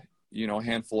Joe, a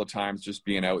handful of times just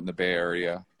being out in the Bay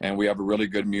Area. And we have a really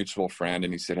good mutual friend.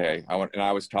 And he said, hey,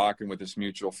 I was talking with this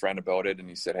mutual friend about it. And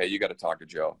he said, hey, you got to talk to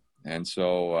Joe. And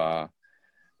so,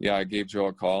 I gave Joe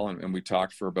a call and we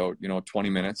talked for about, 20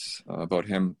 minutes about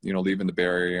him, leaving the Bay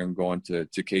Area and going to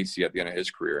KC at the end of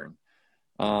his career.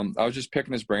 And I was just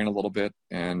picking his brain a little bit,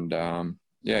 and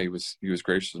he was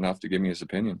gracious enough to give me his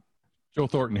opinion. Joe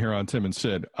Thornton here on Tim and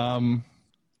Sid.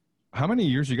 How many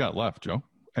years you got left, Joe?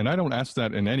 And I don't ask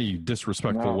that in any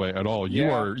disrespectful way at all. You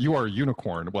are a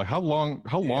unicorn. Well, how long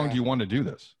do you want to do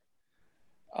this?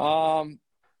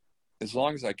 As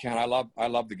long as I can. I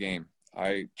love the game.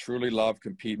 I truly love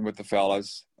competing with the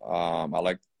fellas. I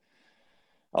like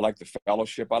the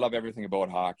fellowship. I love everything about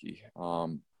hockey.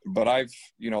 But I've,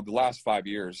 the last 5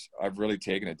 years, I've really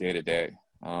taken it day to day.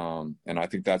 And I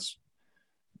think that's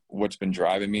what's been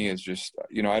driving me is just,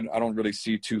 I don't really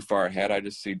see too far ahead. I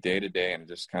just see day to day and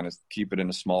just kind of keep it in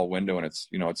a small window. And it's,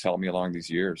 it's helped me along these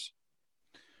years.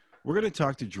 We're going to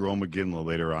talk to Jarome Iginla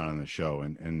later on in the show.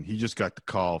 And he just got the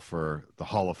call for the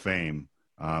Hall of Fame.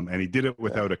 And he did it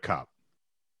without a cup.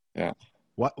 Yeah.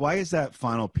 Why is that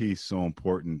final piece so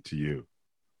important to you?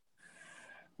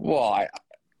 Well,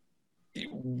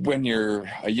 when you're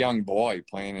a young boy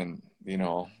playing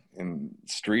in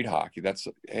street hockey, this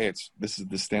is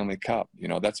the Stanley Cup.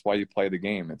 That's why you play the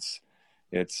game. It's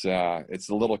the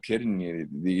little kid in you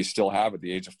that you still have at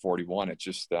the age of 41. It's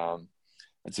just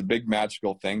it's a big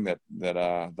magical thing that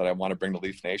I want to bring to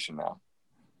Leaf Nation now.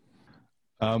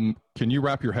 Can you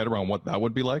wrap your head around what that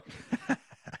would be like?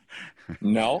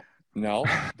 No,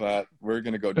 but we're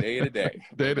going to go day to day.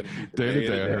 Day to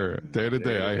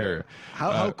day, I hear you.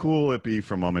 How cool would it be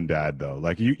for mom and dad, though?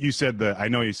 Like you said I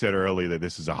know you said earlier that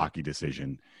this is a hockey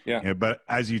decision. Yeah. But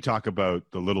as you talk about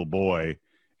the little boy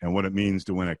and what it means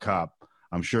to win a cup,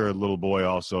 I'm sure a little boy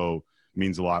also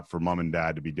means a lot for mom and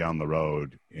dad to be down the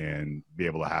road and be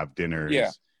able to have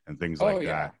dinners and things like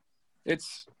that.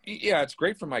 It's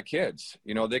great for my kids.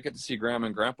 They get to see grandma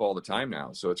and grandpa all the time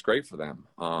now, so it's great for them.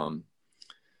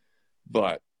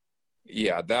 But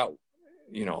that,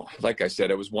 like I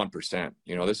said, it was 1%.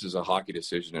 This is a hockey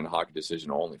decision and a hockey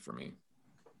decision only for me.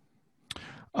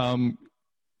 One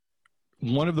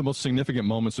of the most significant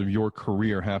moments of your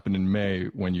career happened in May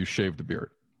when you shaved the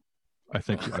beard. I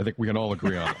think we can all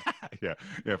agree on it.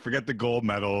 Yeah. Forget the gold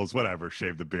medals, whatever.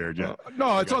 Shave the beard. Yeah.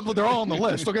 No, they're all on the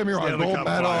list. Don't get me wrong. Gold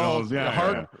medals,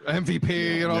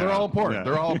 MVP. They're all important. Yeah.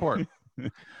 They're all important.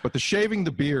 But the shaving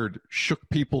the beard shook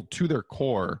people to their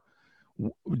core.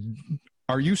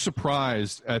 Are you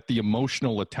surprised at the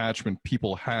emotional attachment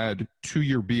people had to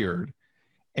your beard?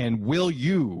 And will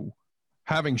you,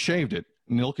 having shaved it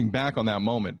and looking back on that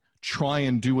moment, try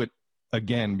and do it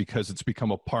again because it's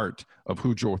become a part of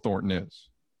who Joe Thornton is?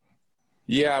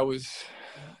 Yeah,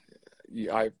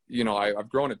 I've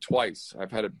grown it twice.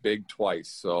 I've had it big twice.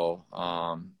 So,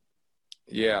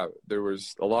 there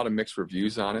was a lot of mixed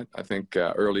reviews on it. I think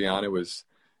early on it was,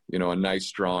 a nice,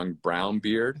 strong brown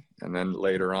beard. And then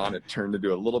later on it turned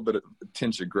into a little bit of a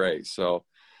tinge of gray. So,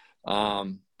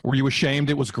 were you ashamed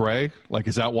it was gray? Like,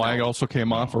 is that why it also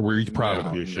came off, or were you proud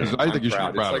of it? I think you should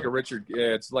be proud. It's like a Richard.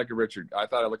 Yeah, it's like a Richard. I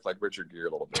thought I looked like Richard Gere a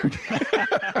little bit.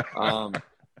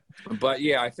 But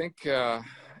I think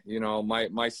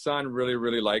my son really,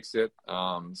 really likes it.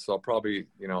 So I'll probably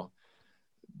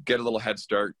get a little head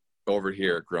start over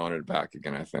here, growing it back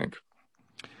again, I think.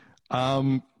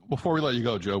 Before we let you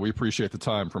go, Joe, we appreciate the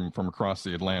time from across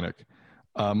the Atlantic.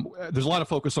 There's a lot of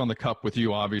focus on the Cup with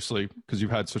you, obviously, because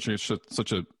you've had such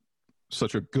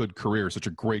a good career, such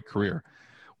a great career.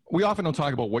 We often don't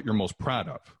talk about what you're most proud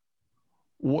of.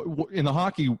 What, in the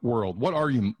hockey world, what are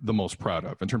you the most proud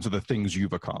of in terms of the things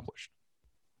you've accomplished?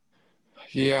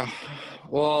 Yeah,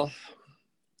 well,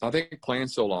 I think playing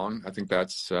so long, I think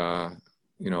that's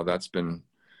that's been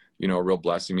a real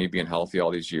blessing, me being healthy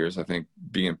all these years. I think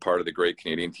being part of the great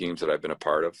Canadian teams that I've been a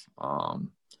part of.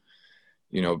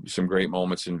 Some great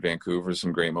moments in Vancouver,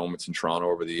 some great moments in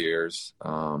Toronto over the years.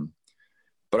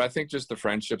 But I think just the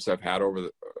friendships I've had over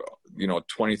the,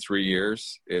 23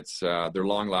 years, they're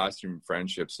long lasting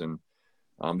friendships. And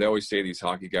they always say these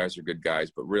hockey guys are good guys,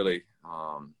 but really,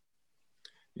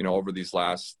 over these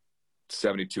last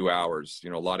 72 hours, a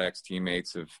lot of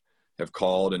ex-teammates have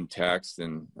called and texted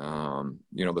and,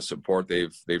 the support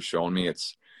they've shown me.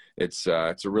 It's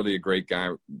a really great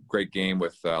game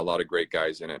with a lot of great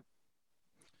guys in it.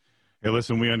 Hey,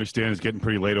 listen, we understand it's getting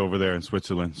pretty late over there in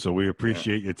Switzerland, so we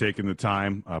appreciate you taking the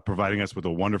time, providing us with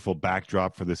a wonderful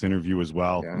backdrop for this interview as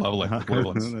well. Yeah. Lovely. The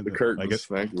curtains,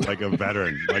 thank you. Like a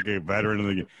veteran of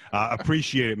the game.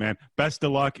 Appreciate it, man. Best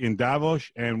of luck in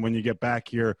Davos, and when you get back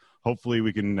here, hopefully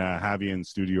we can have you in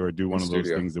studio or do one of those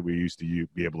things that we used to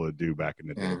be able to do back in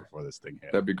the day before this thing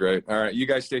hit. That'd be great. All right, you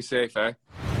guys stay safe, eh?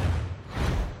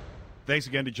 Thanks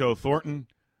again to Joe Thornton.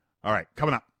 All right,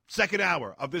 coming up. Second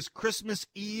hour of this Christmas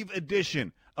Eve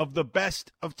edition of the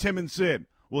best of Tim and Sid.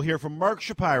 We'll hear from Mark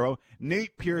Shapiro,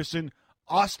 Nate Pearson,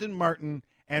 Austin Martin,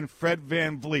 and Fred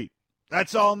Van Vliet.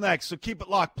 That's all next, so keep it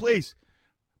locked, please.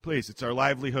 Please, it's our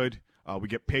livelihood. We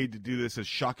get paid to do this, as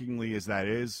shockingly as that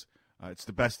is. It's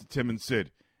the best of Tim and Sid,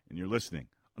 and you're listening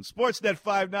on Sportsnet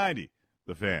 590,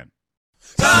 The Fan.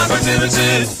 Time for Tim and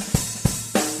Sid.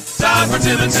 Time for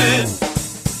Tim and Sid.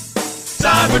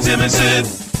 Time for Tim and Sid.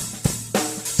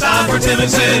 Time for Tim and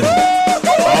Sid.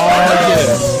 Oh,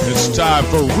 yeah. It's time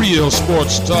for real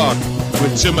sports talk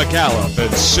with Tim McCallum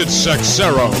and Sid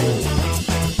Saxero.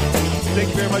 Thank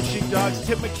you very much, Sheepdogs.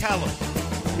 Tim McCallum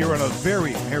here on a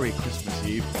very Merry Christmas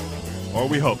Eve. Or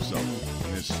we hope so,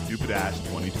 in this stupid-ass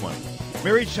 2020.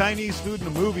 Merry Chinese food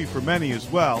and a movie for many as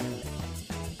well.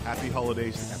 Happy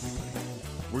holidays to everybody.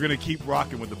 We're going to keep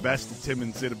rocking with the best of Tim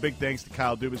and Sid. A big thanks to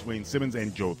Kyle Dubas, Wayne Simmons,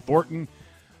 and Joe Thornton.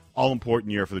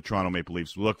 All-important year for the Toronto Maple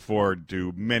Leafs. We look forward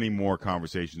to many more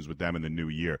conversations with them in the new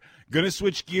year. Going to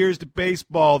switch gears to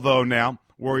baseball, though, now,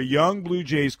 where a young Blue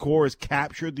Jays core has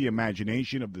captured the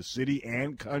imagination of the city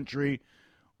and country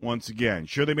once again.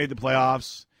 Sure, they made the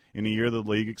playoffs in a year the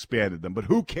league expanded them, but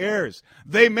who cares?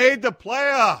 They made the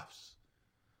playoffs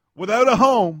without a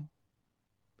home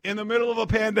in the middle of a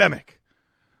pandemic.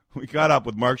 We got up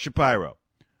with Mark Shapiro,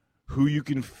 who you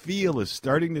can feel is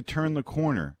starting to turn the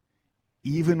corner,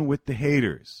 even with the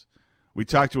haters. We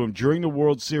talked to him during the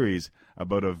World Series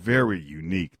about a very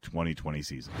unique 2020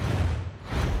 season.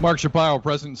 Mark Shapiro,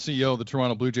 President and CEO of the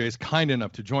Toronto Blue Jays, kind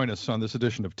enough to join us on this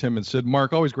edition of Tim and Sid.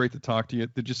 Mark, always great to talk to you.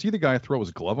 Did you see the guy throw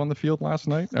his glove on the field last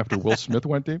night after Will Smith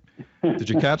went deep? Did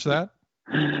you catch that?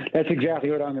 That's exactly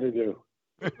what I'm going to do.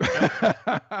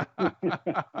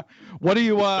 What do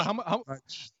you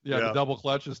the double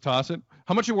clutch, just toss it.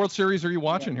 How much of World Series are you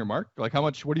watching here, Mark? Like, how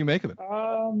much? What do you make of it?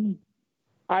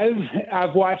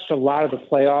 I've watched a lot of the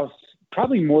playoffs,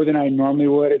 probably more than I normally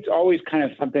would. It's always kind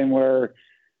of something where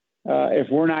if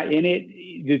we're not in it,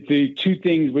 the two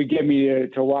things would get me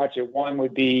to watch it. One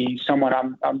would be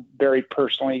someone I'm very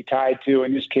personally tied to.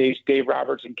 In this case, Dave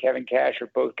Roberts and Kevin Cash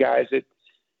are both guys that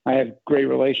I have great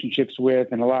relationships with,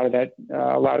 and a lot of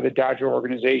the Dodger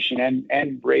organization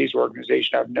and Rays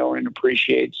organization I've known and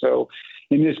appreciate. So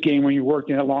in this game, when you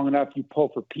worked in it long enough, you pull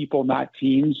for people, not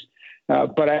teams.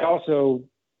 But I also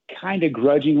kind of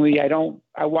grudgingly,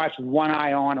 I watch one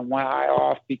eye on and one eye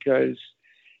off, because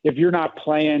if you're not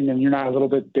playing and you're not a little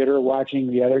bit bitter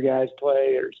watching the other guys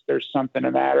play, there's something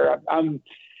the matter.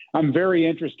 I'm very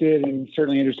interested, and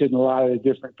certainly interested in a lot of the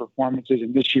different performances.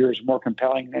 And this year is more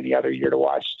compelling than any other year to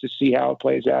watch to see how it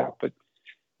plays out. But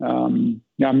I'm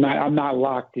not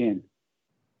locked in.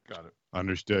 Got it.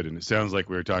 Understood. And it sounds like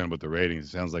we were talking about the ratings. It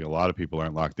sounds like a lot of people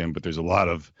aren't locked in, but there's a lot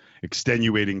of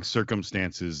extenuating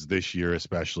circumstances this year,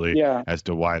 especially as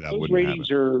to why that wouldn't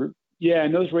happen.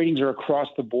 And those ratings are across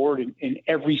the board in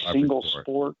every single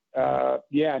sport.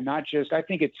 Not just, I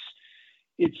think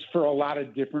it's for a lot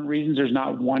of different reasons. There's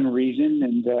not one reason.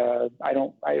 And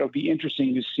it'll be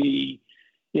interesting to see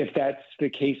if that's the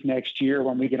case next year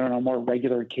when we get on a more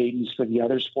regular cadence for the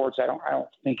other sports. I don't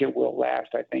think it will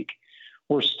last. I think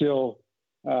we're still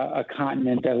a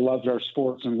continent that loves our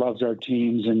sports and loves our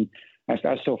teams. And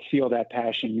I still feel that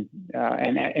passion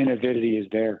and avidity is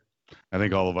there. I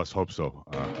think all of us hope so,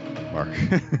 Mark.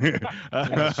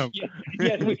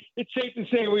 It's safe to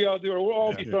say we all do. We'll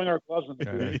all be throwing our gloves in the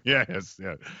field. Yes.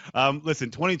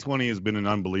 Listen, 2020 has been an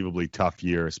unbelievably tough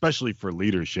year, especially for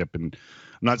leadership. And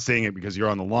I'm not saying it because you're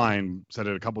on the line. Said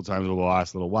it a couple of times over the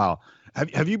last little while.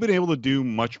 Have you been able to do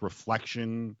much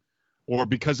reflection, or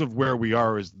because of where we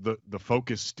are, is the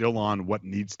focus still on what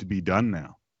needs to be done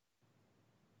now?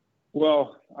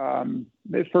 Well,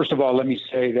 first of all, let me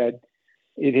say that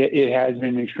it has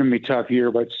been an extremely tough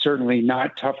year, but certainly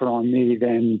not tougher on me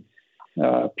than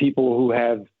people who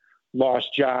have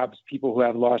lost jobs, people who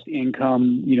have lost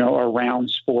income, around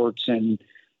sports, and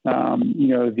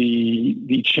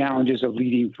the challenges of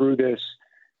leading through this.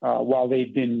 While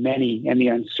they've been many, and the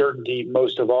uncertainty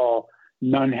most of all,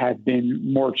 none have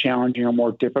been more challenging or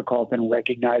more difficult than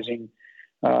recognizing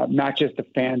not just the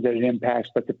fans that it impacts,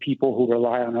 but the people who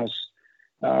rely on us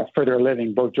for their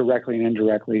living, both directly and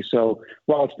indirectly. So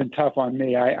while it's been tough on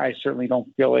me, I certainly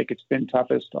don't feel like it's been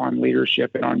toughest on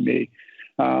leadership and on me.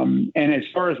 And as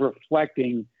far as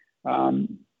reflecting,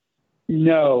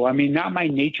 no, I mean, not my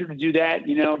nature to do that.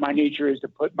 My nature is to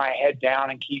put my head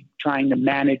down and keep trying to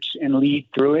manage and lead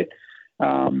through it.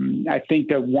 I think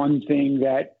that one thing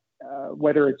that,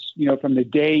 whether it's, from the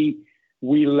day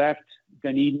we left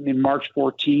Dunedin in March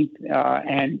 14th,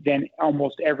 and then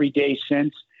almost every day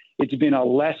since, it's been a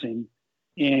lesson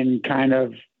in kind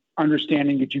of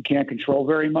understanding that you can't control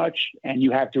very much and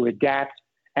you have to adapt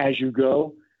as you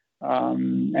go.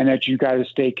 and that you've got to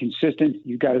stay consistent,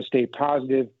 you've got to stay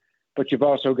positive, but you've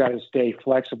also got to stay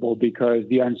flexible because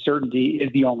the uncertainty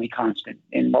is the only constant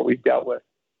in what we've dealt with.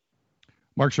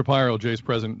 Mark Shapiro, Jay's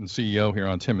president and CEO here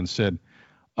on Tim and Sid.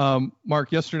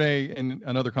 Mark, yesterday in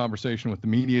another conversation with the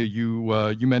media,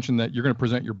 you mentioned that you're going to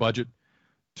present your budget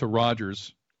to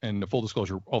Rogers, and full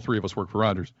disclosure, all three of us work for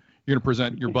Rogers. You're going to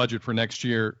present your budget for next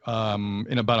year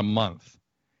in about a month.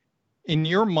 In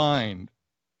your mind,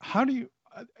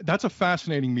 that's a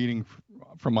fascinating meeting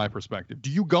from my perspective. Do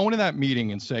you go into that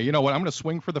meeting and say, you know what, I'm going to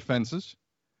swing for the fences,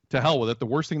 to hell with it, the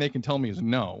worst thing they can tell me is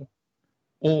no?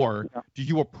 Or do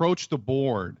you approach the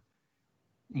board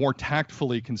more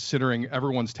tactfully, considering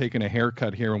everyone's taken a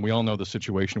haircut here and we all know the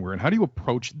situation we're in? How do you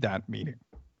approach that meeting?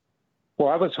 Well,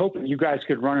 I was hoping you guys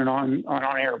could run an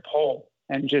on-air poll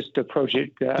and just approach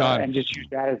it and just use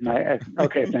that as my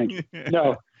okay, thank you.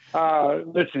 No,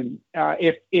 listen,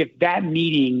 if that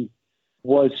meeting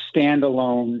was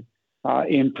standalone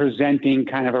in presenting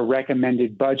kind of a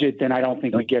recommended budget, then I don't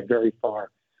think we'd get very far.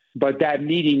 But that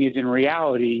meeting is in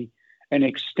reality an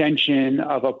extension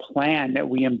of a plan that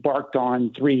we embarked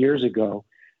on 3 years ago.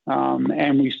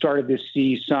 And we started to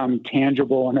see some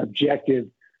tangible and objective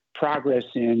progress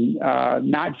in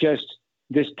not just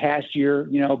this past year,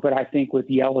 but I think with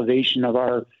the elevation of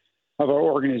our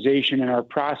organization and our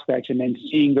prospects, and then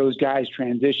seeing those guys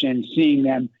transition, seeing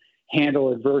them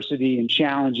handle adversity and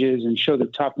challenges and show the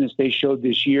toughness they showed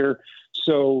this year.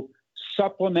 So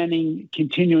supplementing,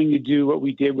 continuing to do what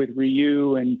we did with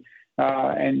Ryu and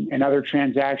other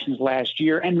transactions last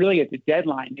year, and really at the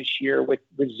deadline this year with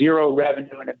zero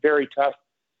revenue and a very tough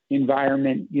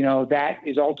environment, that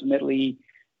is ultimately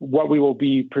what we will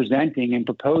be presenting and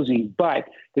proposing. But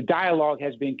the dialogue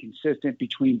has been consistent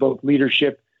between both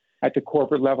leadership at the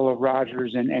corporate level of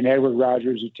Rogers and Edward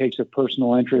Rogers, who takes a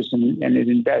personal interest and is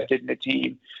invested in the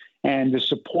team, and the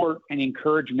support and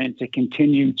encouragement to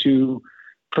continue to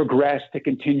progress, to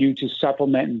continue to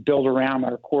supplement and build around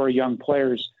our core young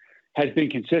players has been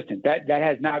consistent. That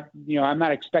has not, I'm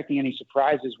not expecting any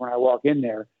surprises when I walk in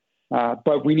there,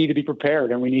 but we need to be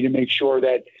prepared, and we need to make sure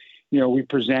that, we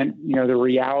present, the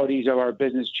realities of our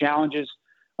business challenges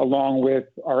along with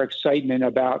our excitement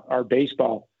about our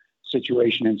baseball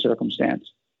situation and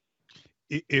circumstance.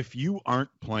 If you aren't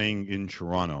playing in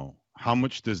Toronto, how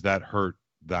much does that hurt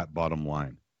that bottom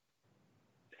line?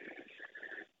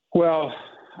 Well,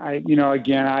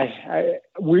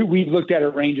 we've looked at a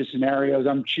range of scenarios.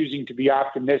 I'm choosing to be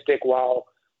optimistic while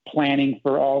planning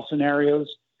for all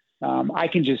scenarios. I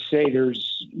can just say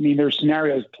there's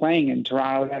scenarios playing in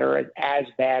Toronto that are as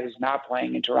bad as not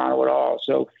playing in Toronto at all.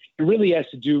 So it really has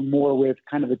to do more with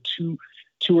kind of two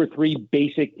or three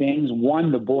basic things.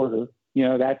 One, the border,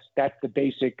 that's the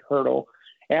basic hurdle.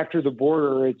 After the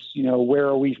border, it's, where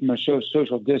are we from a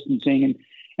social distancing?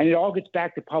 And it all gets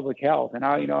back to public health. And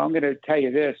I'm going to tell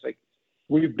you this,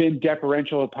 we've been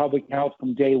deferential of public health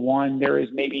from day one. There is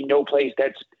maybe no place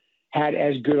that's had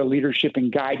as good a leadership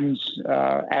and guidance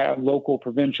at a local,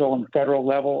 provincial, and federal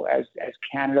level as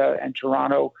Canada and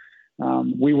Toronto.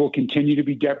 We will continue to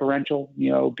be deferential,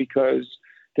 because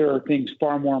there are things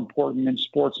far more important than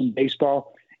sports and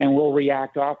baseball, and we'll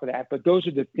react off of that. But those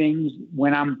are the things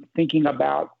when I'm thinking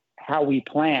about how we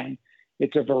plan.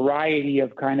 It's a variety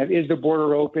of kind of, is the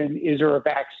border open? Is there a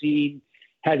vaccine?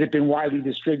 Has it been widely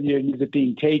distributed? Is it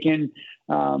being taken?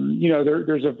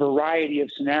 There's a variety of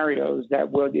scenarios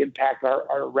that would impact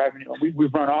our revenue.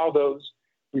 We've run all those.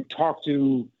 We've talked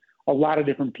to a lot of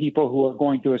different people who are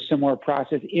going through a similar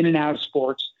process in and out of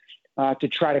sports to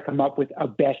try to come up with a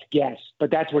best guess.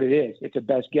 But that's what it is. It's a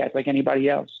best guess like anybody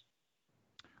else.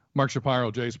 Mark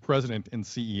Shapiro, Jay's president and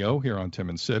CEO here on Tim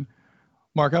and Sid.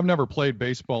 Mark, I've never played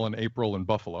baseball in April in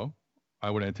Buffalo. I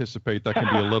would anticipate that can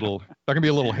be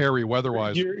a little hairy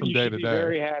weather-wise from day to day.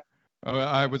 Very happy.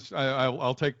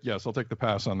 I'll take the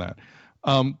pass on that.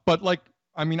 But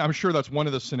I'm sure that's one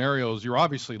of the scenarios you're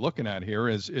obviously looking at here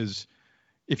is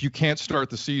if you can't start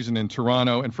the season in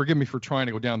Toronto, and forgive me for trying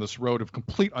to go down this road of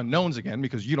complete unknowns again,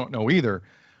 because you don't know either,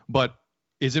 but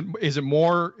is it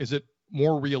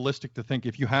more realistic to think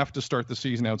if you have to start the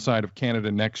season outside of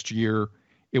Canada next year,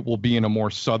 it will be in a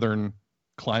more southern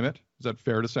climate? Is that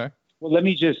fair to say? Well, let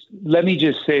me just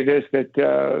say this, that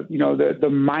the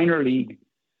minor league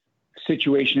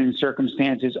situation and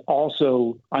circumstance is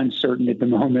also uncertain at the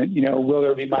moment. Will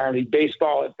there be minor league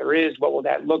baseball? If there is, what will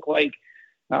that look like?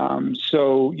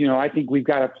 I think we've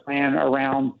got a plan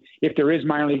around, if there is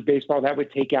minor league baseball, that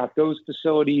would take out those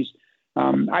facilities.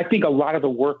 I think a lot of the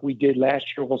work we did last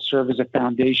year will serve as a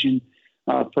foundation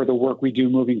for the work we do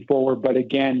moving forward. But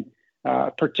again,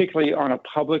 particularly on a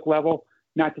public level,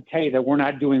 not to tell you that we're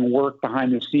not doing work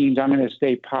behind the scenes. I'm going to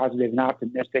stay positive and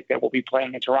optimistic that we'll be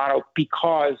playing in Toronto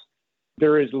because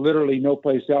there is literally no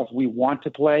place else we want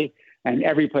to play, and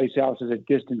every place else is a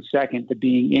distant second to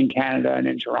being in Canada and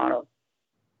in Toronto.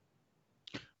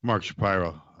 Mark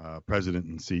Shapiro, President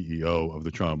and CEO of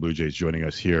the Toronto Blue Jays, joining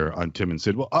us here on Tim and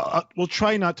Sid. Well, we'll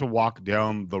try not to walk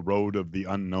down the road of the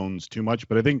unknowns too much,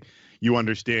 but I think you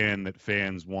understand that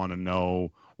fans want to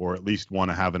know, or at least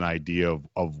want to have an idea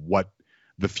of what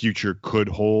the future could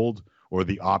hold or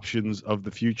the options of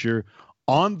the future.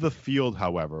 On the field,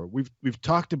 however, we've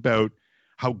talked about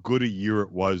how good a year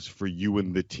it was for you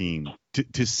and the team.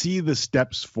 To see the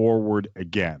steps forward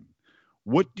again,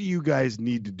 what do you guys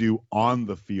need to do on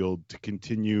the field to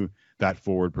continue that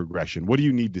forward progression? What do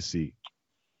you need to see?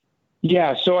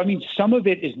 Yeah, so I mean, some of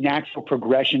it is natural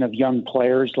progression of young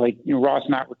players. Like, Ross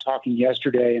and I were talking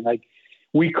yesterday, and like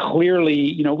we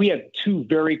clearly, we have two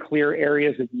very clear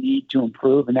areas of need to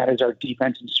improve, and that is our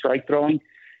defense and strike throwing.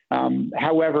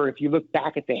 However, if you look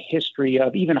back at the history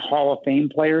of even Hall of Fame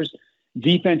players,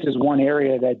 defense is one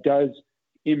area that does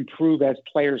improve as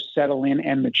players settle in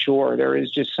and mature. There is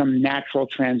just some natural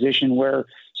transition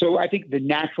so I think the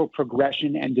natural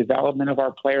progression and development of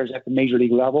our players at the major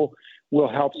league level will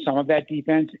help some of that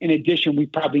defense. In addition, we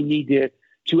probably need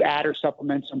to add or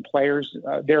supplement some players.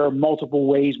 There are multiple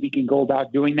ways we can go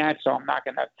about doing that. So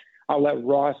I'll let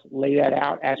Ross lay that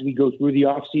out as we go through the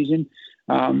off season.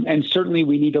 And certainly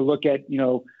we need to look at,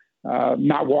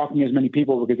 not walking as many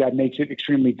people, because that makes it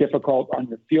extremely difficult on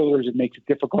your fielders. It makes it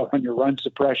difficult on your run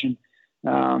suppression.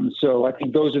 So I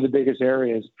think those are the biggest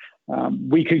areas.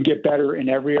 We could get better in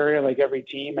every area, like every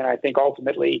team. And I think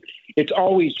ultimately it's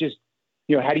always just,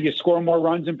 how do you score more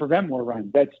runs and prevent more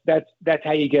runs? That's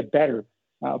how you get better.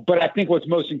 But I think what's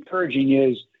most encouraging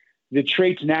is the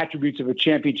traits and attributes of a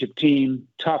championship team: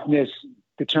 toughness,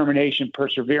 determination,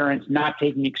 perseverance, not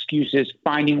taking excuses,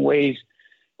 finding ways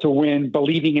to win,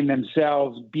 believing in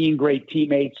themselves, being great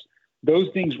teammates. Those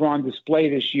things were on display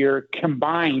this year,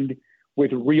 combined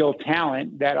with real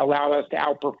talent that allowed us to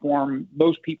outperform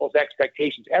most people's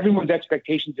expectations, everyone's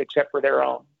expectations except for their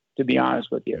own, to be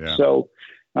honest with you. Yeah. So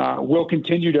we'll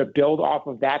continue to build off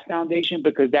of that foundation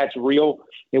because that's real.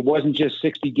 It wasn't just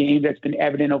 60 games. That's been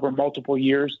evident over multiple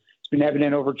years. It's been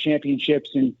evident over championships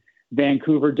in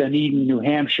Vancouver, Dunedin, New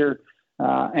Hampshire.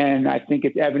 And I think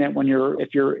it's evident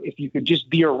if you could just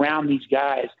be around these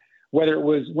guys, whether it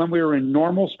was when we were in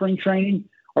normal spring training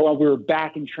or when we were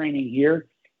back in training here,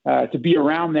 to be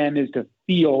around them is to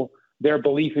feel their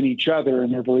belief in each other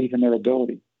and their belief in their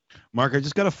ability. Mark, I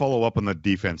just got to follow up on the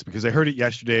defense because I heard it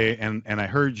yesterday and I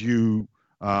heard you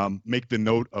make the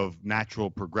note of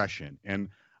natural progression. And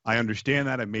I understand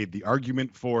that. I made the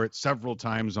argument for it several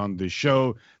times on this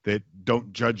show that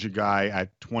don't judge a guy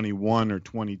at 21 or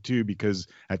 22 because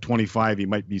at 25 he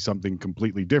might be something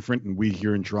completely different. And we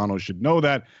here in Toronto should know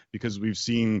that because we've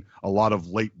seen a lot of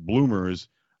late bloomers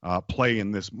play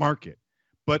in this market.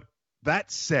 But that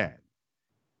said,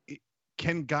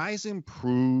 can guys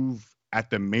improve at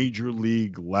the major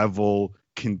league level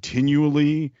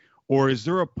continually? Or is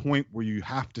there a point where you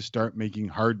have to start making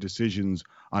hard decisions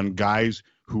on guys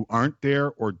who aren't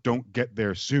there or don't get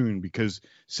there soon? Because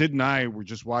Sid and I were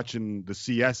just watching the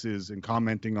CSs and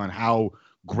commenting on how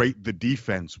great the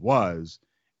defense was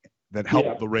that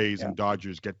helped the Rays and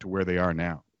Dodgers get to where they are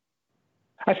now.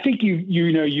 I think you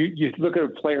look at a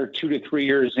player 2 to 3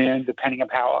 years in, depending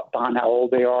upon how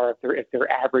old they are, if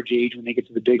they're average age when they get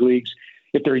to the big leagues.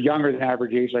 If they're younger than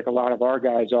average age, like a lot of our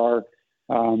guys are,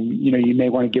 you may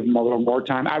want to give them a little more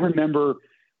time. I remember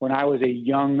when I was a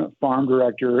young farm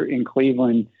director in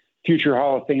Cleveland, future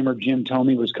Hall of Famer Jim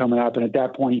Thome was coming up. And at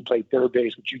that point, he played third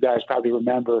base, which you guys probably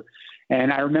remember.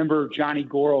 And I remember Johnny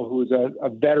Gorel, who was a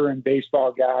veteran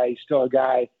baseball guy, still a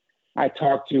guy I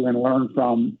talk to and learn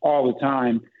from all the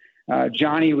time.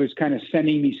 Johnny was kind of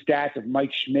sending me stats of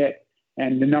Mike Schmidt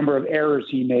and the number of errors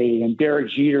he made, and Derek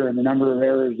Jeter and the number of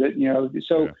errors that,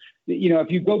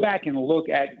 if you go back and look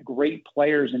at great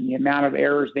players and the amount of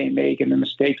errors they make and the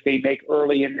mistakes they make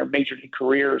early in their major league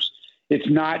careers,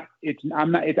 I'm not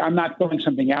throwing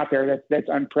something out there that's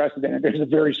unprecedented. There's a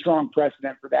very strong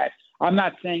precedent for that. I'm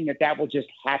not saying that will just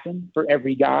happen for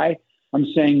every guy. I'm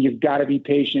saying you've got to be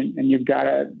patient and you've got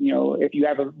to, if you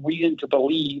have a reason to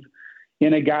believe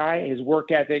in a guy, his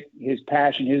work ethic, his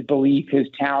passion, his belief, his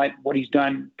talent, what he's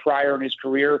done prior in his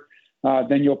career,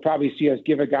 then you'll probably see us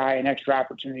give a guy an extra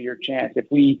opportunity or chance. If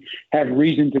we have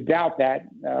reason to doubt that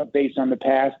based on the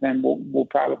past, then we'll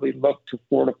probably look to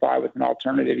fortify with an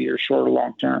alternative, either short or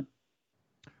long term.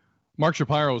 Mark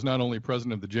Shapiro is not only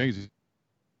president of the Jays.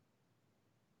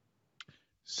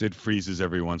 Sid freezes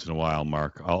every once in a while,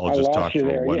 Mark. I'll just talk for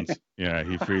there, once. Yeah,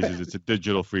 he freezes. It's a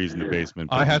digital freeze in the basement.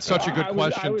 I had such a good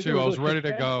question, too. I was ready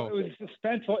to go. It was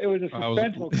suspenseful. It was a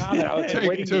suspenseful comment. I was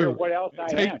waiting to hear what else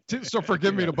I had. So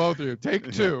forgive me to both of you. Take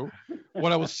two.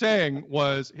 What I was saying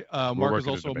was Mark is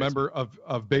also a member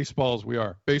of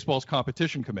baseball's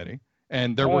competition committee.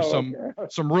 And there were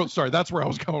some rules. Sorry, that's where I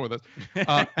was going with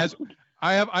this.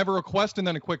 I have a request and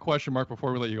then a quick question, Mark,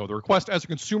 before we let you go. The request, as a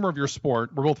consumer of your sport,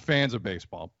 we're both fans of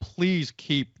baseball. Please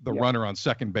keep the runner on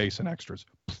second base and extras.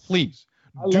 Please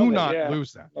do not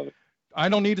lose that. I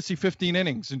don't need to see 15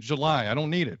 innings in July. I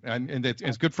don't need it, and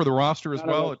it's good for the roster as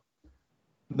well.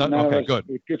 Okay, good.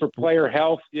 It's good for player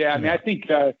health. Yeah, I mean, I think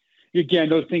again,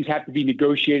 those things have to be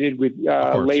negotiated with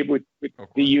labor with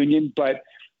the union, but.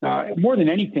 More than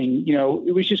anything,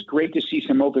 it was just great to see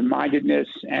some open-mindedness.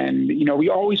 And, we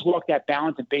always walk that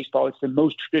balance in baseball. It's the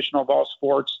most traditional of all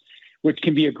sports, which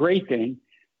can be a great thing.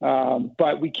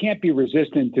 But we can't be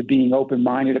resistant to being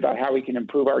open-minded about how we can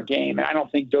improve our game. And I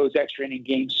don't think those extra inning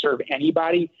games serve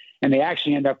anybody. And they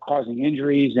actually end up causing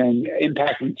injuries and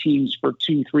impacting teams for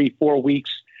 2, 3, 4 weeks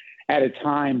at a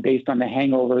time based on the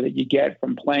hangover that you get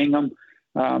from playing them.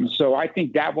 So I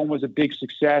think that one was a big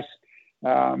success.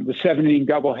 The 7-inning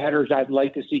doubleheaders I'd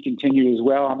like to see continue as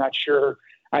well. I'm not sure.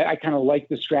 I kind of like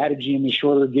the strategy in the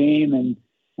shorter game, and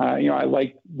I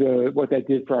like what that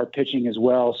did for our pitching as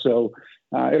well. So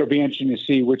it'll be interesting to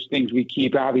see which things we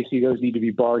keep. Obviously, those need to be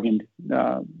bargained.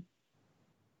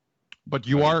 But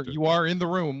you are in the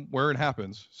room where it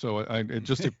happens. So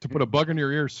just to put a bug in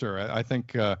your ears, sir, I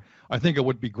think it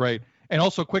would be great. And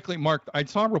also quickly, Mark, I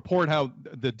saw a report how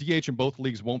the DH in both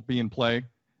leagues won't be in play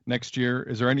next year.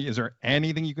 Is there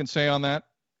anything you can say on that?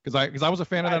 Because I was a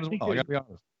fan of that as well. I got to be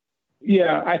honest.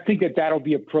 Yeah, I think that'll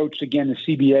be approached again. The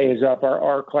CBA is up.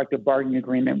 Our collective bargaining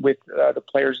agreement with the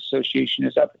Players Association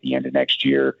is up at the end of next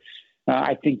year.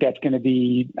 I think that's going to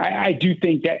be. I do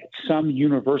think that some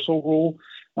universal rule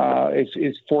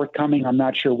is forthcoming. I'm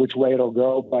not sure which way it'll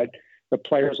go, but the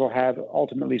players will have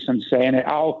ultimately some say in it.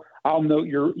 I'll note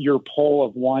your poll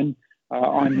of one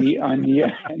on the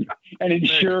and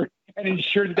ensure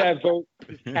that vote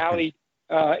is tallied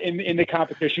in the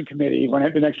competition committee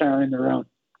the next time I'm in the room.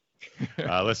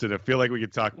 Listen, I feel like we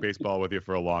could talk baseball with you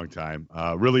for a long time.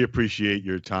 Really appreciate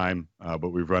your time, but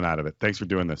we've run out of it. Thanks for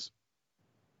doing this.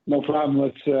 No problem.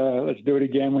 Let's do it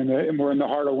again when we're in the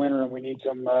heart of winter and we need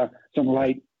some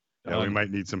light. Yeah, we might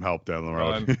need some help down the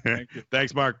road. Thank you.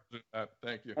 Thanks, Mark.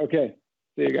 Thank you. Okay.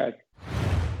 See you guys.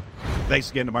 Thanks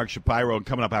again to Mark Shapiro. And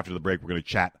coming up after the break, we're going to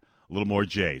chat a little more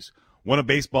Jays. One of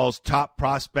baseball's top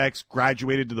prospects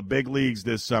graduated to the big leagues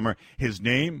this summer. His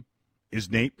name is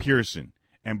Nate Pearson,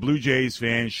 and Blue Jays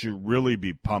fans should really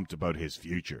be pumped about his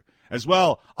future. As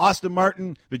well, Austin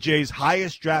Martin, the Jays'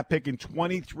 highest draft pick in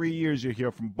 23 years. You'll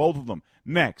hear from both of them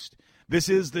next. This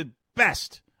is the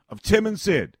best of Tim and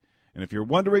Sid. And if you're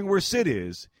wondering where Sid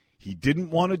is, he didn't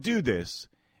want to do this,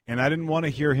 and I didn't want to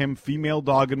hear him female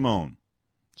dog and moan.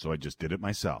 So I just did it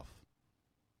myself.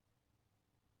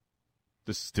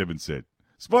 This is Tim and Sid.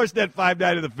 Sportsnet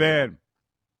 590 of the Fan.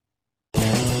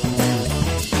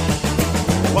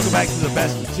 Welcome back to the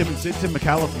best of Tim and Sid. Tim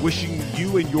McAuliffe wishing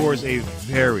you and yours a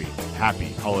very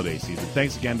happy holiday season.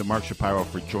 Thanks again to Mark Shapiro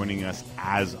for joining us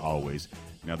as always.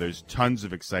 Now, there's tons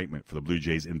of excitement for the Blue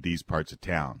Jays in these parts of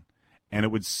town. And it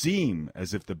would seem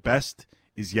as if the best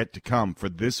is yet to come for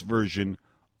this version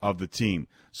of the team.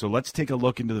 So let's take a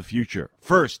look into the future.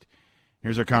 First,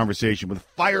 here's our conversation with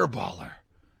fireballer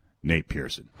Nate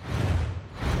Pearson.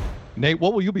 Nate,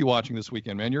 what will you be watching this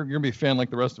weekend, man? You're going to be a fan like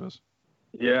the rest of us.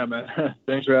 Yeah, man.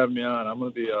 Thanks for having me on. I'm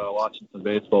going to be watching some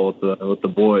baseball with the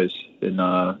boys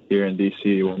here in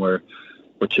D.C. when we're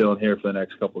chilling here for the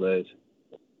next couple of days.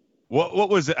 What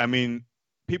was it? I mean,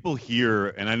 people here,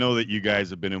 and I know that you guys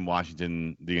have been in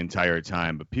Washington the entire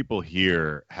time, but people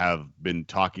here have been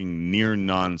talking near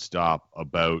nonstop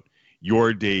about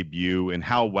your debut and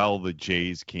how well the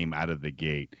Jays came out of the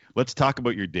gate. Let's talk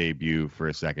about your debut for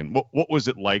a second. What was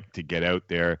it like to get out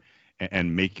there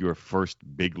and make your first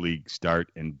big league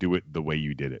start and do it the way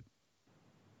you did it?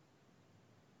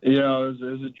 You know, it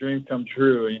was a dream come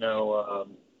true. You know,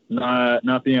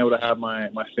 not being able to have my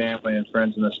family and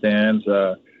friends in the stands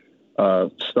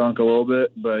stunk a little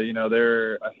bit, but you know,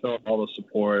 I felt all the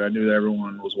support. I knew that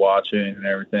everyone was watching and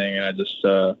everything, and I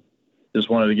just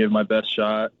wanted to give my best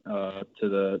shot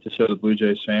to show the Blue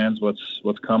Jays fans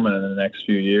what's coming in the next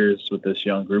few years with this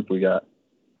young group we got.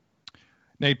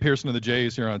 Nate Pearson of the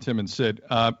Jays here on Tim and Sid.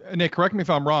 Nate, correct me if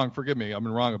I'm wrong. Forgive me. I've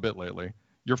been wrong a bit lately.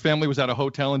 Your family was at a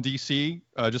hotel in D.C.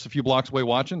 Just a few blocks away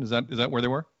watching. Is that where they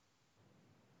were?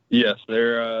 Yes,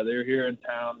 they're here in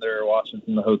town. They're watching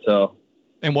from the hotel.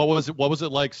 And what was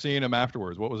it like seeing him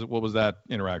afterwards? What was that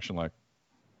interaction like?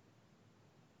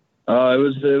 It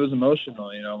was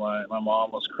emotional. You know, my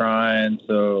mom was crying,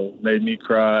 so it made me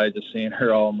cry just seeing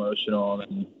her all emotional.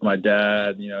 And my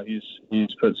dad, you know,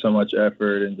 he's put so much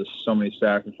effort and just so many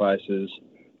sacrifices,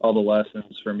 all the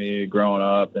lessons for me growing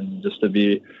up, and just to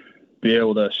be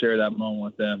able to share that moment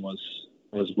with them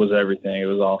was everything. It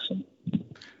was awesome.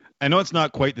 I know it's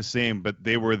not quite the same, but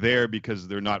they were there because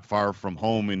they're not far from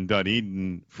home in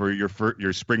Dunedin for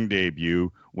your spring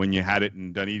debut when you had it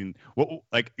in Dunedin.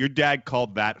 Like your dad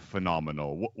called that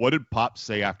phenomenal. What did Pop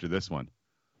say after this one?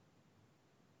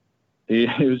 He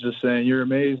was just saying, "You're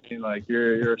amazing. Like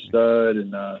you're a stud,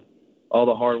 and all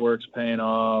the hard work's paying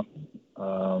off."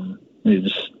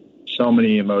 Just so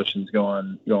many emotions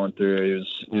going through.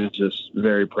 He was just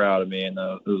very proud of me, and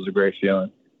it was a great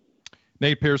feeling.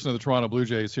 Nate Pearson of the Toronto Blue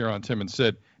Jays here on Tim and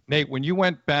Sid. Nate, when you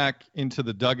went back into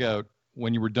the dugout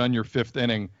when you were done your fifth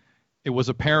inning, it was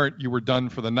apparent you were done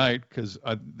for the night because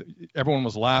everyone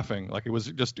was laughing. Like it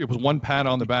was one pat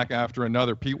on the back after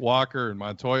another. Pete Walker and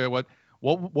Montoya.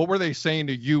 What were they saying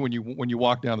to you when you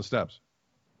walked down the steps?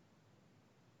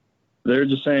 They were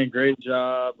just saying, "Great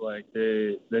job." Like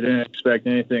they didn't expect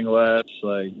anything less.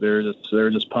 Like they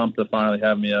were just pumped to finally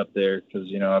have me up there because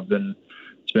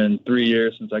it's been 3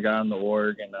 years since I got in the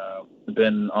org, and I've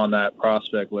been on that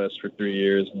prospect list for 3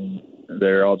 years, and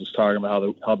they're all just talking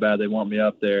about how bad they want me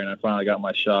up there, and I finally got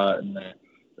my shot, and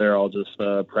they're all just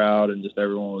proud, and just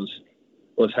everyone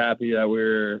was happy that we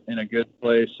were in a good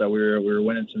place, that we were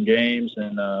winning some games,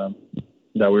 and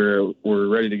that we're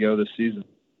ready to go this season.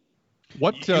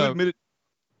 What? Go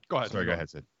ahead. Sorry, go ahead,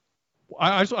 Sid.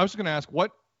 I was going to ask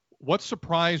what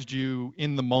surprised you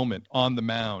in the moment on the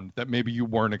mound that maybe you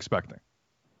weren't expecting?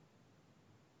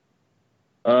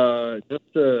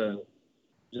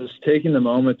 Just taking the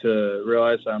moment to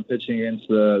realize I'm pitching against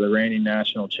the reigning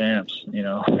national champs, you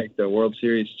know, like the World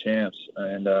Series champs,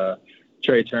 and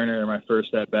Trey Turner, my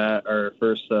first at bat or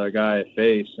first guy I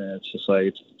faced, and it's just like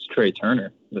it's Trey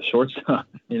Turner, the shortstop,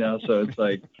 you know. So it's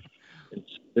like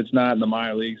it's not in the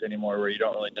minor leagues anymore where you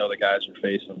don't really know the guys you're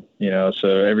facing, you know. So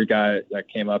every guy that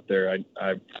came up there,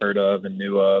 I've heard of and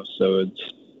knew of, so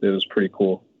it was pretty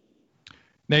cool.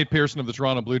 Nate Pearson of the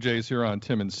Toronto Blue Jays here on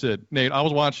Tim and Sid. Nate, I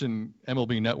was watching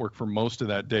MLB Network for most of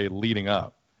that day leading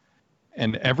up.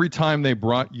 And every time they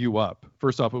brought you up,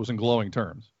 first off, it was in glowing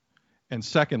terms. And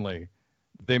secondly,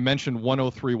 they mentioned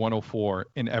 103, 104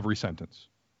 in every sentence.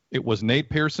 It was Nate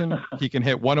Pearson. He can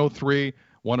hit 103,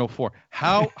 104.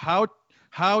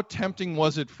 How tempting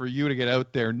was it for you to get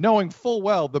out there knowing full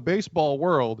well the baseball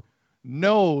world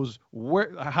knows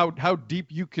how deep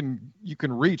you can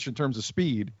reach in terms of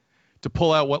speed, to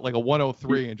pull out like a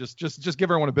 103 and just give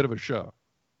everyone a bit of a show?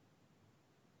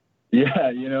 Yeah,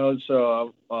 you know,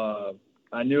 so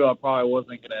I knew I probably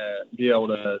wasn't gonna be able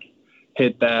to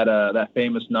hit that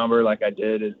famous number like I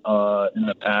did in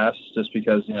the past, just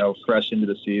because, you know, fresh into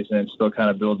the season and still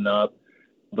kind of building up.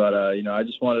 But you know, I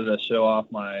just wanted to show off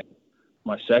my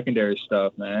secondary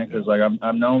stuff, man, because like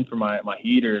I'm known for my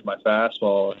heater, my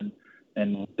fastball, and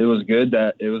it was good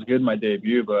in my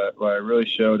debut, but what I really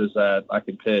showed is that I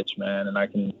can pitch, man, and I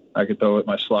can throw with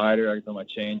my slider, I can throw my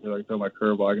changeup, I can throw my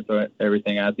curveball, I can throw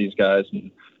everything at these guys, and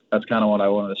that's kind of what I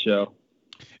wanted to show.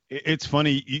 It's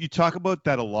funny you talk about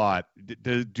that a lot.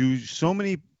 Does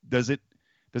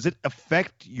it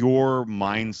affect your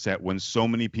mindset when so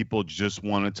many people just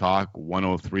want to talk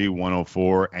 103,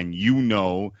 104, and you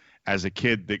know, as a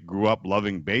kid that grew up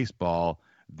loving baseball,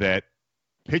 that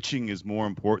pitching is more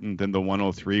important than the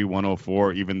 103,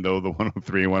 104, even though the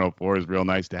 103 and 104 is real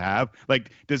nice to have?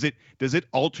 Like, does it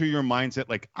alter your mindset?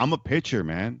 Like, I'm a pitcher,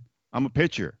 man. I'm a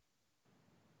pitcher.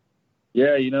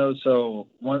 Yeah, you know, so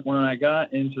when I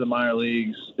got into the minor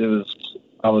leagues,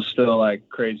 I was still like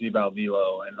crazy about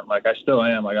velo, and like I still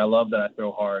am. Like I love that I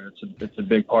throw hard. It's a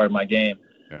big part of my game.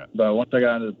 Yeah. But once I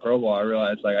got into the pro ball, I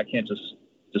realized like I can't just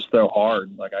throw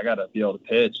hard. Like I gotta be able to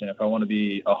pitch, and if I want to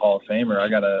be a Hall of Famer, I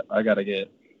gotta get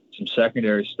some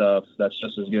secondary stuff that's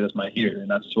just as good as my heater,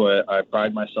 and that's what I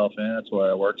pride myself in. That's what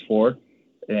I worked for,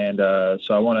 and so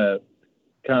I want to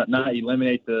kind of not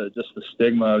eliminate the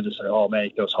stigma of just like, oh man, he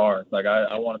goes hard. Like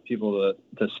I want people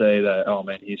to say that, oh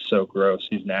man, he's so gross,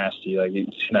 he's nasty. Like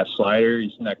you've seen that slider,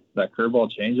 you've seen that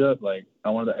curveball changeup. Like I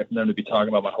wanted them to be talking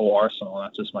about my whole arsenal,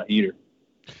 not just my heater.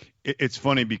 It's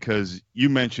funny because you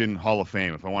mentioned Hall of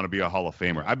Fame. If I want to be a Hall of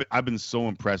Famer, I've been so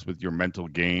impressed with your mental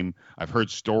game. I've heard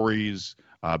stories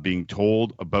being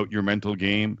told about your mental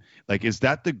game. Like, is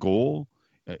that the goal?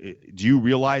 Do you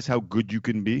realize how good you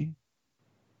can be?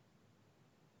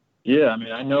 Yeah, I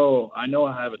mean, I know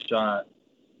I have a shot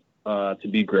to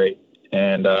be great,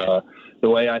 And the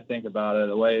way I think about it,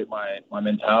 the way my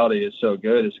mentality is so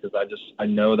good is because I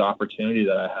know the opportunity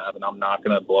that I have, and I'm not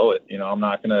going to blow it. I'm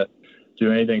not going to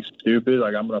do anything stupid.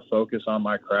 Like, I'm going to focus on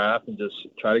my craft and just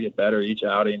try to get better each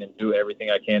outing and do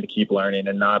everything I can to keep learning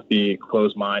and not be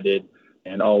closed-minded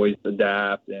and always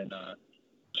adapt and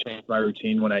change my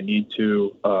routine when I need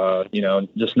to,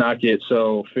 just not get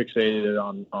so fixated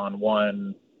on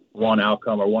one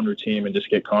outcome or one routine and just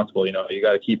get comfortable. You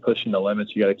got to keep pushing the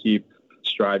limits. You got to keep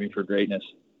striving for greatness.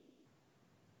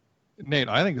 Nate,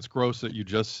 I think it's gross that you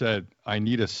just said, I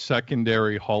need a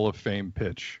secondary Hall of Fame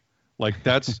pitch. Like,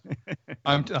 that's,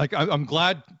 I'm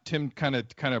glad Tim kind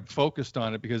of focused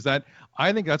on it, because I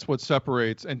think that's what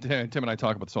separates, and Tim and I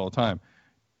talk about this all the time.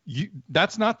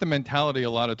 That's not the mentality a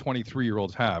lot of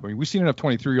 23-year-olds have. I mean, we've seen enough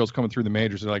 23-year-olds coming through the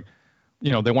majors. They're like,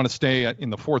 they want to stay in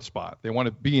the fourth spot. They want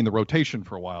to be in the rotation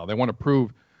for a while. They want to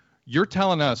prove. You're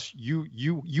telling us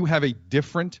you have a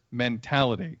different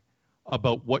mentality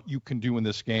about what you can do in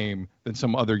this game than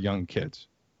some other young kids.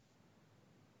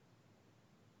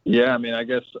 Yeah, I mean, I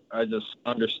guess I just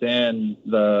understand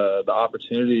the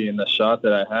opportunity and the shot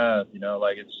that I have.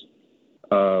 It's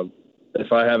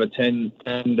if I have a 10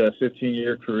 to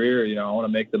 15-year career, I want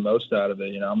to make the most out of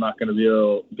it. I'm not going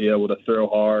to be able to throw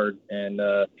hard and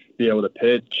be able to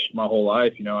pitch my whole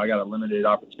life. I got a limited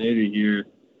opportunity here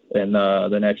in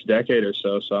the next decade or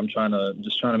so. So I'm trying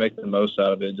to make the most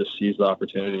out of it, just seize the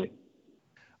opportunity.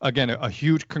 Again, a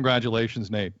huge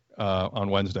congratulations, Nate, on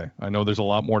Wednesday. I know there's a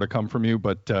lot more to come from you,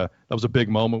 but that was a big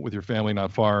moment with your family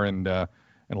not far, and a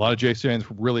lot of Jays fans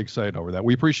were really excited over that.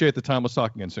 We appreciate the time. Let's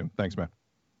talk again soon. Thanks, man.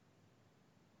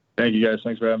 Thank you, guys.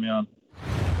 Thanks for having me on.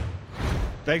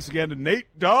 Thanks again to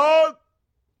Nate Dogg.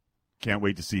 Can't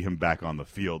wait to see him back on the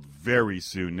field very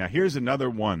soon. Now, here's another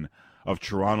one of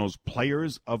Toronto's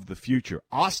players of the future.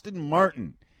 Austin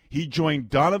Martin. He joined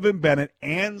Donovan Bennett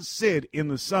and Sid in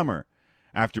the summer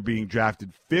after being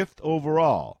drafted 5th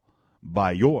overall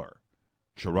by your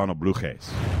Toronto Blue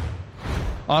Jays.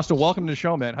 Austin, welcome to the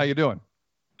show, man. How you doing?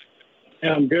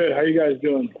 Yeah, I'm good. How are you guys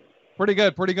doing? Pretty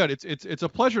good. It's a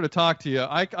pleasure to talk to you.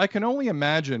 I can only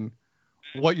imagine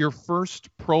what your first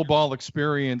pro ball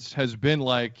experience has been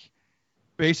like,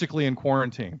 basically in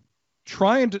quarantine.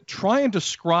 Try and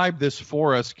describe this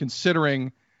for us,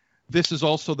 considering this is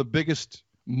also the biggest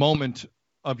moment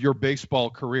of your baseball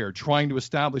career, trying to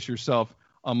establish yourself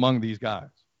among these guys.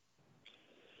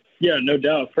 Yeah, no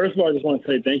doubt. First of all, I just want to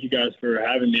say thank you guys for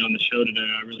having me on the show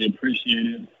today. I really appreciate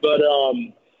it. But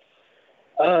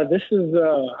this is,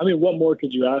 what more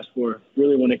could you ask for,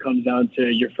 really, when it comes down to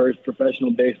your first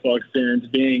professional baseball experience,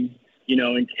 being,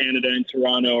 in Canada and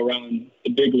Toronto, around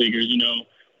the big leaguers,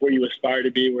 where you aspire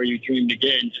to be, where you dream to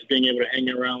get, and just being able to hang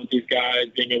around with these guys,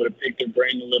 being able to pick their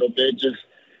brain a little bit.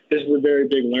 This is a very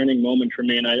big learning moment for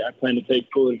me, and I plan to take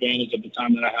full advantage of the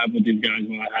time that I have with these guys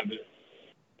when I have it.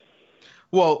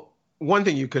 Well, one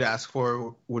thing you could ask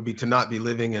for would be to not be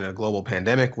living in a global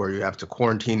pandemic where you have to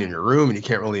quarantine in your room and you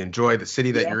can't really enjoy the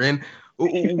city that you're in.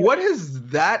 What has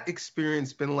that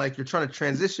experience been like? You're trying to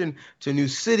transition to a new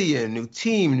city, a new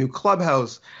team, new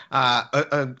clubhouse,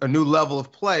 a new level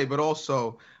of play, but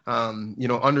also,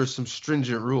 under some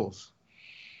stringent rules.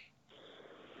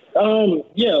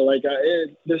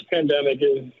 This pandemic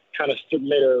has kind of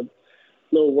made a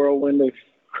little whirlwind of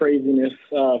craziness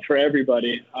for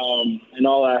everybody in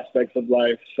all aspects of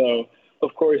life. So,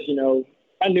 of course,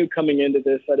 I knew coming into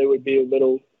this that it would be a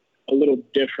little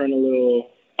different, a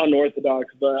little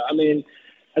unorthodox. But,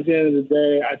 at the end of the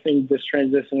day, I think this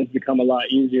transition has become a lot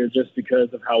easier just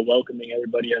because of how welcoming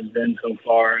everybody has been so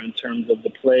far in terms of the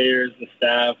players, the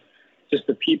staff, just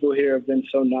the people here have been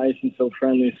so nice and so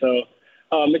friendly. So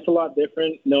it's a lot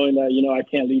different knowing that, I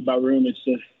can't leave my room. It's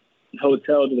just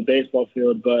hotel to the baseball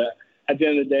field. But at the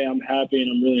end of the day, I'm happy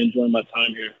and I'm really enjoying my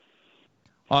time here.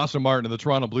 Austin Martin of the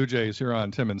Toronto Blue Jays here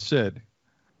on Tim and Sid.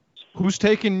 Who's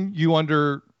taken you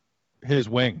under his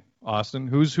wing, Austin?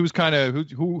 Who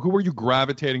are you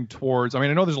gravitating towards? I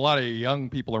know there's a lot of young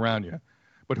people around you,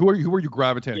 but who are you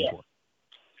gravitating toward?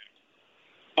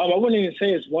 I wouldn't even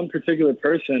say it's one particular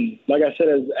person. Like I said,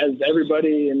 as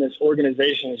everybody in this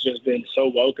organization has just been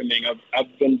so welcoming,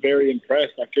 I've been very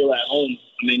impressed. I feel at home.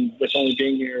 With only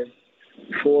being here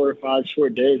 4 or 5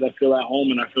 short days, I feel at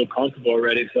home and I feel comfortable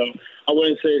already. So I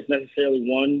wouldn't say it's necessarily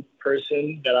one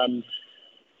person that I'm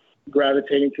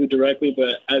gravitating to directly,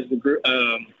 but as the group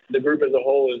as a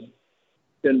whole has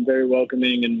been very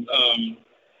welcoming and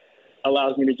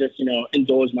allows me to just,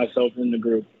 indulge myself in the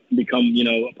group and become,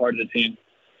 a part of the team.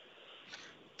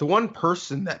 The one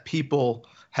person that people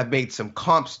have made some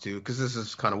comps to, because this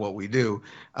is kind of what we do,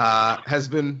 has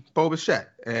been Bo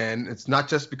Bichette. And it's not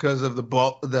just because of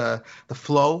the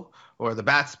flow or the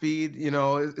bat speed.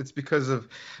 It's because of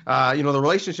the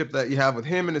relationship that you have with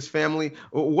him and his family.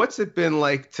 What's it been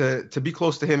like to be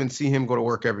close to him and see him go to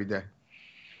work every day?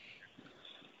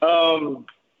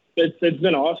 It's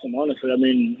been awesome, honestly. I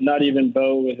mean, not even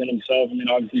Bo within himself. I mean,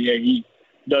 obviously, yeah, he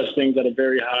does things at a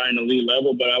very high and elite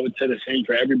level, but I would say the same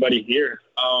for everybody here.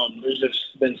 There's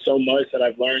just been so much that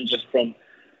I've learned just from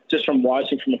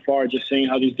watching from afar, just seeing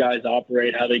how these guys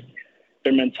operate,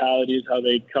 their mentalities, how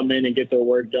they come in and get their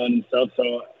work done and stuff.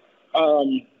 So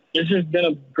it's just been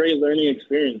a great learning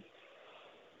experience.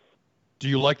 Do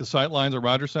you like the sightlines at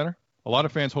Rogers Center? A lot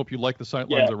of fans hope you like the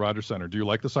sightlines at Rogers Center. Do you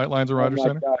like the sightlines at Rogers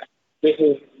Center? God.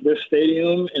 This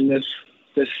stadium and this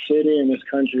city and this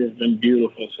country has been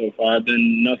beautiful so far. I've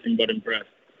been nothing but impressed.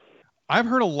 I've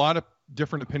heard a lot of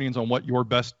different opinions on what your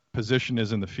best position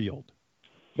is in the field.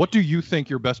 What do you think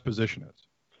your best position is?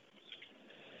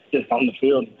 Just on the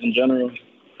field in general.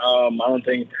 I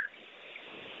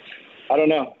don't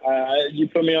know. You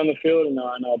put me on the field and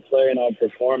I'll play and I'll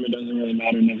perform. It doesn't really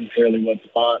matter necessarily what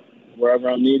spot. Wherever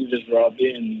I'm needed is where I'll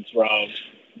be, and it's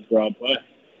where I'll play.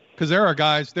 Because there are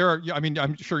guys,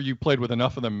 I'm sure you played with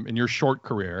enough of them in your short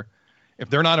career. If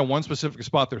they're not in one specific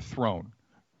spot, they're thrown.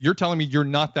 You're telling me you're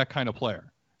not that kind of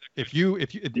player. If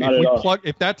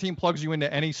that team plugs you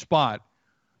into any spot,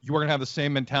 you are going to have the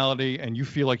same mentality and you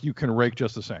feel like you can rake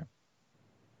just the same.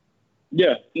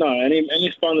 Yeah, no,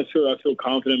 any spot on the field, I feel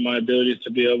confident in my abilities to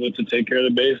be able to take care of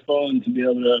the baseball and to be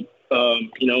able to,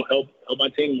 help my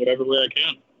team in whatever way I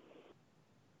can.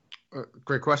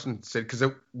 Great question, Sid, because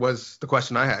it was the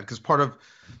question I had. Because part of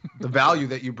the value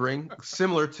that you bring,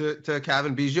 similar to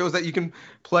Cavan Biggio, is that you can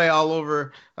play all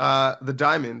over the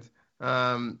diamond.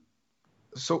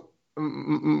 So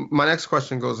my next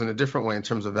question goes in a different way in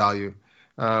terms of value.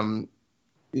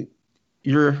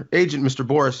 Your agent, Mr.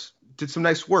 Boris, did some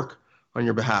nice work on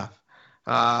your behalf.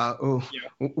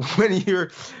 When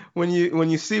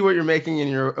you see what you're making in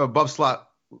your above slot,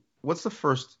 what's the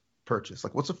first purchase?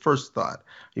 Like, what's the first thought?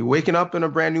 Are you waking up in a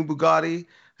brand new Bugatti?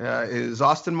 Is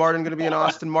Aston Martin going to be an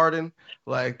Aston Martin?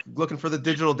 Like, looking for the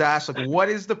digital dash? Like, what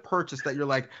is the purchase that you're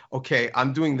like, okay,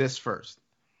 I'm doing this first?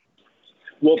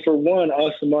 Well, for one,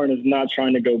 Aston Martin is not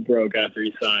trying to go broke after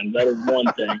he signs. That is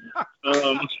one thing.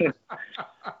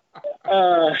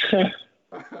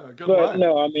 But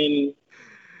no, I mean,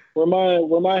 where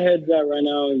my head's at right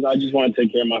now is I just want to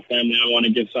take care of my family. I want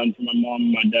to give something for my mom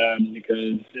and my dad,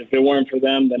 because if it weren't for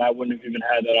them, then I wouldn't have even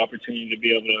had that opportunity to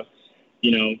be able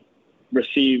to,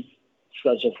 receive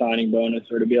such a signing bonus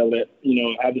or to be able to,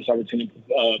 have this opportunity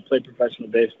to play professional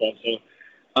baseball. So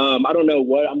I don't know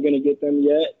what I'm going to get them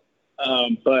yet,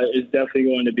 but it's definitely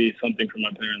going to be something for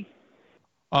my parents.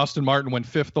 Aston Martin went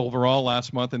 5th overall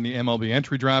last month in the MLB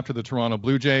entry draft to the Toronto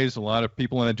Blue Jays. A lot of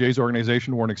people in the Jays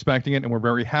organization weren't expecting it, and we're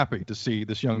very happy to see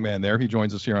this young man there. He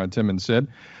joins us here on Tim and Sid.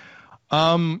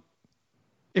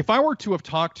 If I were to have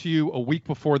talked to you a week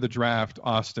before the draft,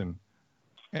 Austin,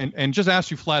 and just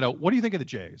asked you flat out, what do you think of the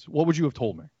Jays? What would you have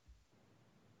told me?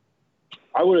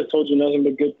 I would have told you nothing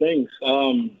but good things.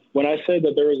 When I said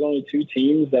that there was only 2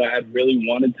 teams that I had really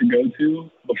wanted to go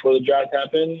to before the draft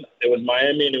happened, it was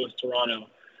Miami and it was Toronto.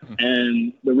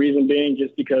 And the reason being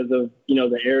just because of,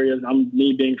 the areas.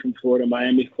 Me being from Florida,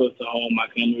 Miami's close to home. My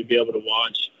family would be able to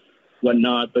watch,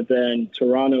 whatnot. But then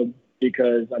Toronto,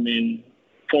 because,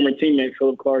 former teammate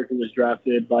Philip Clark, who was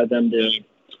drafted by them to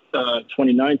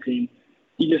 2019,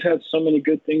 he just had so many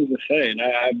good things to say. And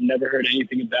I've never heard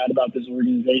anything bad about this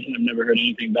organization. I've never heard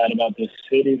anything bad about this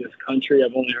city, this country.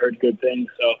 I've only heard good things.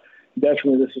 So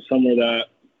definitely this is somewhere that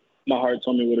my heart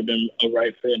told me would have been a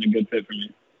right fit and a good fit for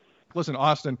me. Listen,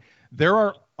 Austin, there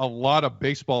are a lot of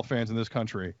baseball fans in this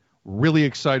country really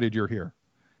excited you're here.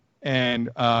 And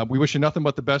we wish you nothing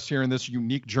but the best here in this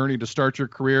unique journey to start your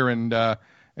career, and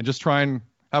just try and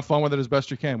have fun with it as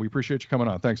best you can. We appreciate you coming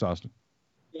on. Thanks, Austin.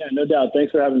 Yeah, no doubt.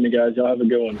 Thanks for having me, guys. Y'all have a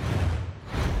good one.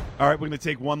 All right, we're going to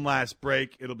take one last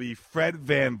break. It'll be Fred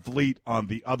VanVleet on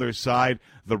the other side,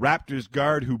 the Raptors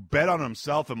guard who bet on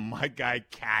himself, and my guy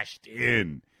cashed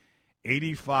in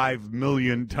 85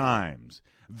 million times.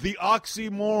 The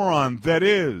oxymoron that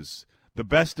is the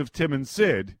best of Tim and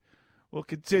Sid will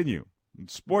continue on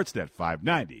Sportsnet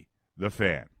 590, The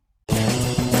Fan.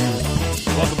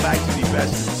 Welcome back to the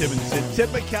best of Tim and Sid. Tim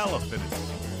McAuliffe, and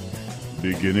it's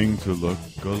beginning to look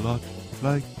a lot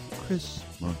like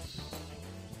Christmas.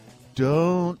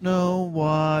 Don't know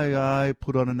why I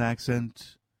put on an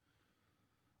accent.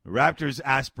 The Raptors'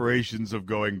 aspirations of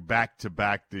going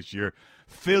back-to-back this year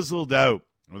fizzled out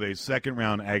with a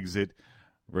second-round exit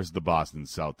versus the Boston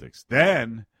Celtics.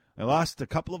 Then they lost a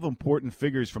couple of important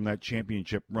figures from that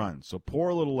championship run. So pour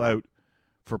a little out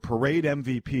for parade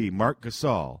MVP Marc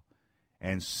Gasol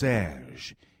and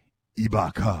Serge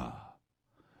Ibaka.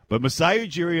 But Masai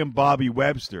Ujiri and Bobby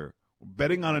Webster were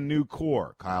betting on a new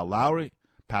core. Kyle Lowry,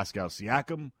 Pascal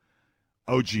Siakam,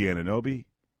 OG Anunoby,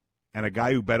 and a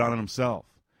guy who bet on it himself.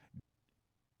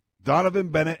 Donovan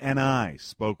Bennett and I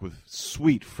spoke with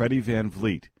sweet Freddie Van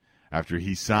Vliet after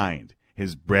he signed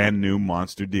his brand new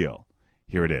monster deal.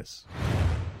 Here it is.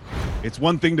 It's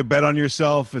one thing to bet on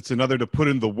yourself. It's another to put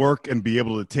in the work and be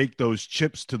able to take those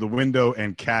chips to the window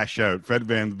and cash out. Fred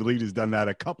Van Vliet has done that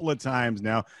a couple of times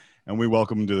now, and we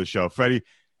welcome him to the show. Freddie,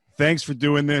 thanks for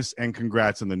doing this, and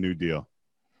congrats on the new deal.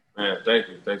 Man, thank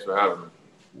you. Thanks for having me.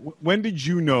 When did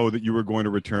you know that you were going to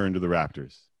return to the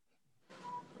Raptors?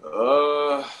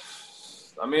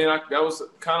 I mean, that was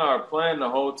kind of our plan the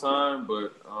whole time,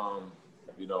 but,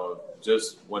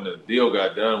 just when the deal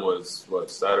got done was,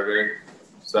 Saturday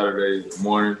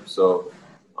morning. So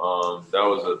that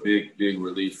was a big, big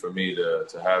relief for me to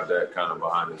have that kind of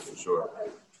behind us for sure.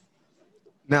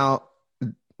 Now,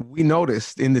 we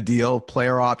noticed in the deal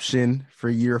player option for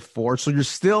year 4. So you're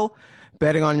still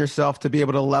betting on yourself to be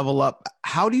able to level up.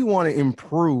 How do you want to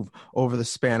improve over the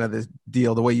span of this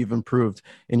deal, the way you've improved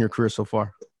in your career so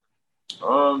far?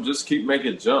 Just keep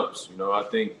making jumps. I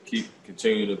think keep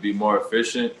continuing to be more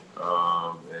efficient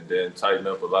and then tighten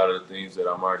up a lot of the things that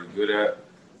I'm already good at.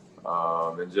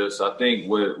 And just I think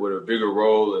with a bigger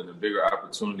role and a bigger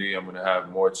opportunity, I'm going to have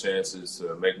more chances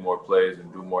to make more plays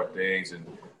and do more things and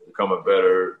become a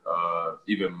better,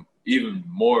 even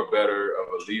more better of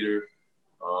a leader.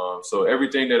 So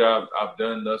everything that I've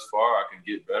done thus far, I can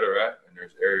get better at, and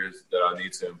there's areas that I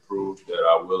need to improve that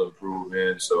I will improve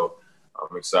in. So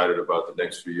I'm excited about the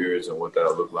next few years and what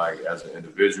that'll look like as an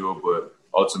individual. But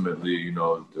ultimately,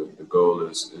 the goal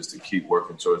is to keep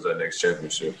working towards that next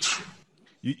championship.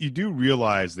 You do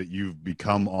realize that you've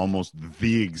become almost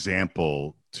the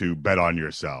example to bet on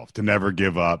yourself, to never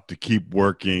give up, to keep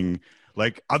working.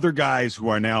 Like other guys who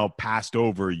are now passed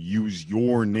over use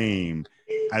your name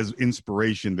as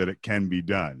inspiration that it can be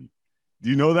done. Do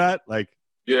you know that?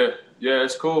 Yeah,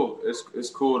 it's cool. It's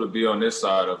cool to be on this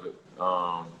side of it.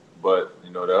 But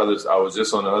I was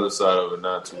just on the other side of it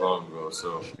not too long ago.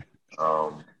 So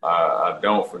I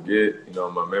don't forget.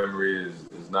 My memory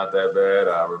is not that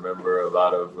bad. I remember a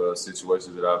lot of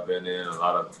situations that I've been in, a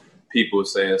lot of people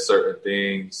saying certain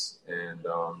things, and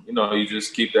you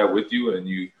just keep that with you, and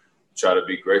you try to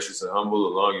be gracious and humble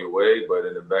along your way. But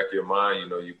in the back of your mind,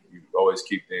 you always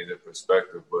keep things in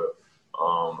perspective. But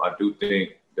I do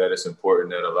think that it's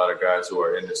important that a lot of guys who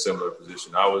are in a similar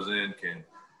position I was in can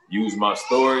use my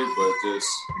story, but just,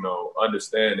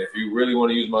 understand if you really want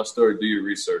to use my story, do your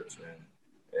research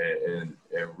and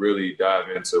really dive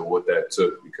into what that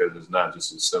took, because it's not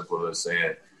just as simple as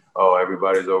saying, oh,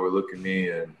 everybody's overlooking me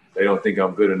and they don't think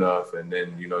I'm good enough. And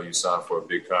then, you sign for a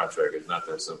big contract. It's not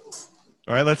that simple.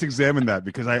 All right, let's examine that,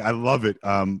 because I love it.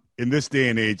 In this day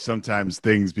and age, sometimes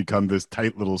things become this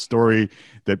tight little story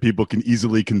that people can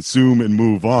easily consume and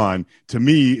move on. To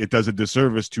me, it does a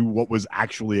disservice to what was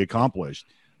actually accomplished.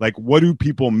 Like, what do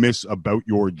people miss about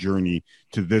your journey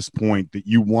to this point that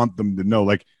you want them to know?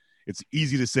 Like, it's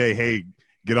easy to say, hey,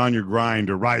 get on your grind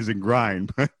or rise and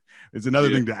grind. But it's another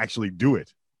thing to actually do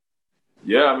it.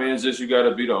 Yeah, I mean, it's just you got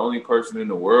to be the only person in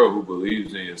the world who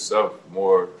believes in yourself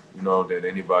more, than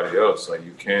anybody else. Like,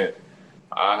 you can't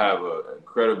 – I have an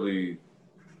incredibly,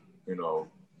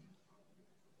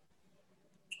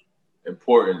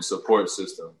 important support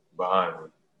system behind me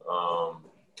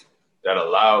that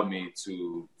allowed me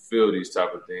to feel these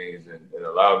type of things and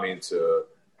allowed me to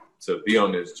be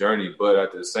on this journey. But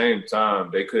at the same time,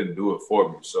 they couldn't do it for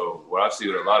me. So what I see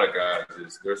with a lot of guys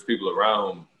is there's people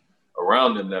around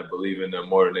them that believe in them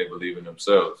more than they believe in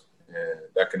themselves. And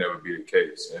that can never be the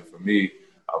case. And for me,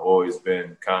 I've always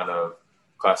been kind of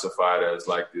classified as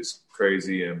like this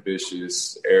crazy,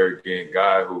 ambitious, arrogant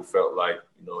guy who felt like,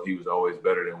 he was always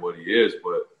better than what he is.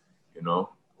 But,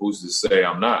 who's to say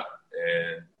I'm not?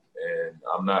 And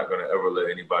I'm not going to ever let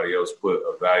anybody else put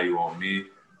a value on me.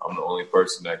 I'm the only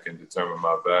person that can determine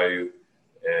my value.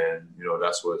 And,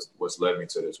 that's what's led me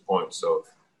to this point. So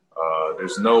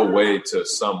there's no way to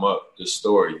sum up the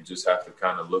story. You just have to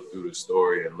kind of look through the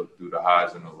story and look through the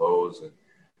highs and the lows and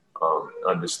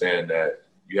understand that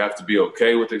you have to be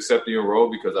okay with accepting your role,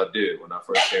 because I did. When I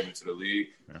first came into the league,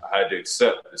 I had to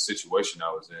accept the situation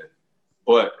I was in.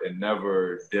 But it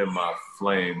never dimmed my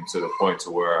flame to the point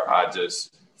to where I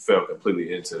just fell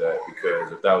completely into that,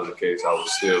 because if that was the case, I would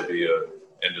still be a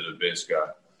end of the bench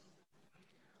guy.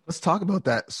 Let's talk about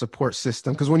that support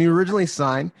system, because when you originally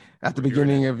signed at the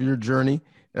beginning of your journey,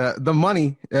 the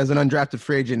money as an undrafted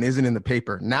free agent isn't in the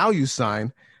paper. Now you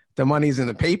sign, the money's in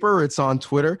the paper, it's on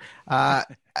Twitter.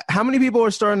 How many people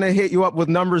are starting to hit you up with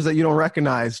numbers that you don't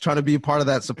recognize, trying to be a part of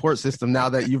that support system now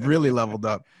that you've really leveled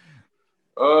up?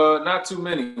 Not too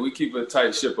many. We keep a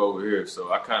tight ship over here,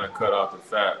 so I kind of cut off the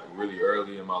fat really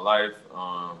early in my life.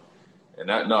 And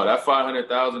that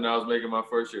 500,000 I was making my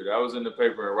first year, that was in the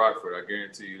paper in Rockford. I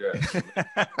guarantee you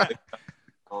that.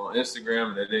 On Instagram,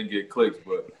 and they didn't get clicks,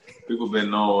 but people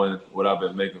been knowing what I've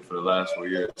been making for the last 4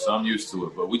 years, so I'm used to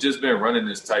it. But we just been running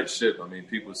this tight ship. I mean,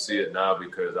 people see it now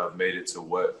because I've made it to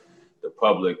what the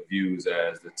public views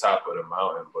as the top of the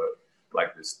mountain. But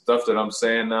like the stuff that I'm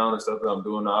saying now, the stuff that I'm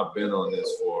doing now, I've been on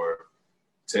this for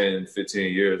 10,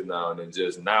 15 years now, and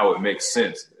just now it makes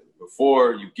sense.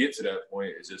 Before you get to that point,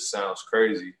 it just sounds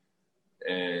crazy.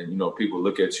 And, people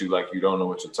look at you like you don't know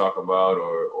what you're talking about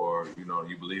or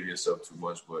you believe in yourself too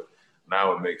much. But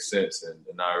now it makes sense. And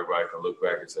now everybody can look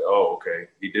back and say, oh, okay,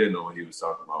 he did know what he was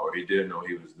talking about, or he did know what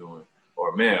he was doing.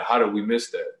 Or, man, how did we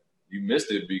miss that? You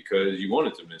missed it because you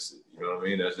wanted to miss it. You know what I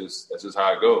mean? That's just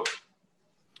how it goes.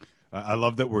 I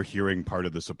love that we're hearing part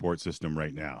of the support system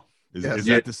right now. Is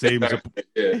Yeah, that the same?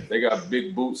 Yeah, they got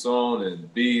big boots on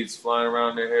and beads flying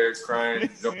around their hair, crying,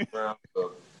 jumping around.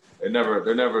 So they're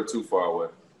never too far away.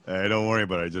 Hey, don't worry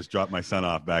about it. I just dropped my son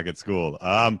off back at school.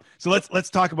 So let's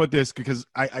talk about this because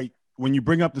I when you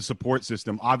bring up the support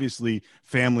system, obviously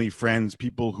family, friends,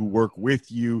 people who work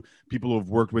with you, people who have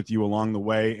worked with you along the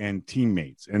way, and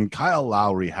teammates. And Kyle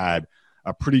Lowry had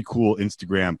a pretty cool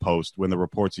Instagram post when the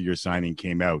reports of your signing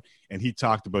came out, and he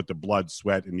talked about the blood,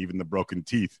 sweat, and even the broken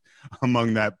teeth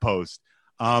among that post,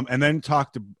 and then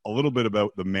talked a little bit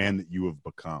about the man that you have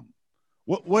become.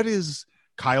 What is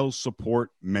Kyle's support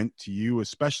meant to you,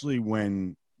 especially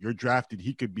when you're drafted?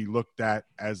 He could be looked at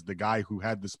as the guy who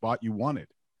had the spot you wanted.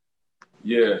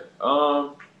 Yeah,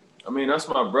 I mean, that's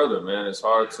my brother, man. It's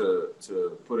hard to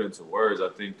put into words. I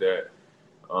think that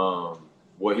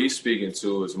what he's speaking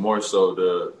to is more so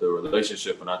the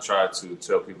relationship, and I try to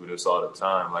tell people this all the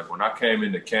time. Like, when I came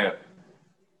into camp,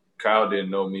 Kyle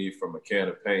didn't know me from a can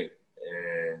of paint,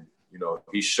 and,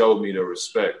 he showed me the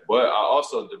respect. But I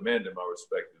also demanded my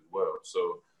respect as well.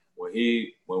 So when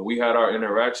we had our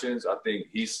interactions, I think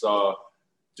he saw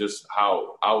just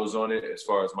how I was on it as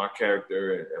far as my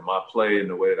character and my play and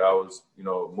the way that I was,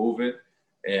 moving.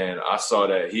 And I saw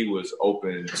that he was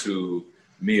open to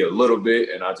me a little bit,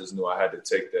 and I just knew I had to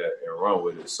take that and run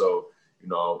with it. So,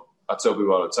 I tell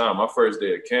people all the time, my first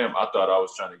day at camp, I thought I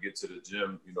was trying to get to the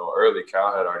gym, early.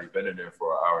 Kyle had already been in there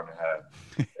for an hour and a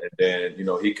half. And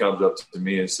then, he comes up to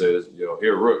me and says,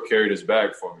 here, Rook, carry this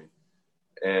bag for me.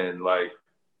 And I'm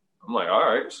like,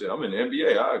 all right, shit, I'm in the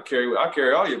NBA. I'll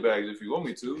carry all your bags if you want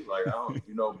me to. Like, I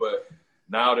don't, but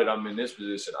now that I'm in this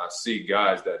position, I see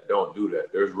guys that don't do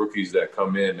that. There's rookies that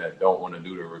come in that don't want to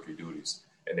do their rookie duties.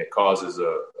 And it causes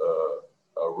a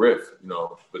rift,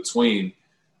 between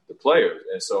the players.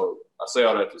 And so I say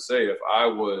all that to say, if I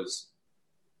was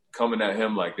coming at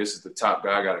him like this is the top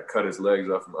guy, I got to cut his legs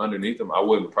off from underneath him, I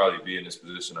wouldn't probably be in this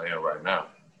position I am right now.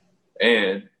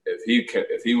 And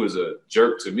if he was a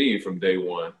jerk to me from day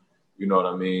one, you know what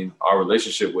I mean, our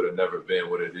relationship would have never been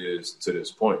what it is to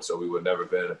this point. So we would never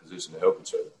been in a position to help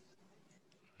each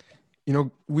other.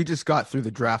 We just got through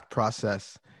the draft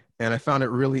process, and I found it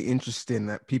really interesting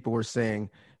that people were saying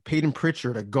Peyton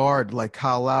Pritchard, a guard like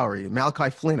Kyle Lowry,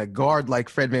 Malachi Flynn, a guard like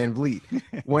Fred VanVleet.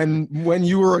 when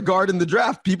you were a guard in the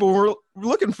draft, people were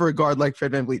looking for a guard like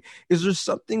Fred VanVleet. Is there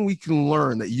something we can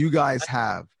learn that you guys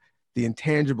have, the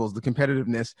intangibles, the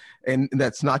competitiveness, and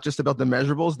that's not just about the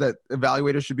measurables that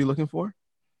evaluators should be looking for?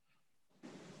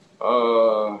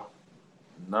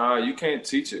 Nah, you can't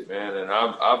teach it, man. And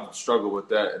I've struggled with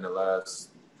that in the last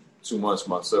 2 months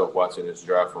myself, watching this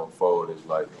draft unfold. It's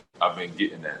like I've been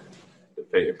getting that. The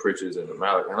Peyton Pritchards and the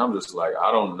Malik, and I'm just like,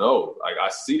 I don't know. Like, I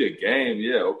see the game,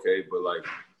 yeah, okay, but like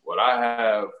what I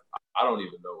have, I don't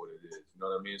even know what it is. You know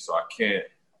what I mean? So I can't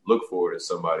look for it as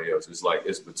somebody else. It's like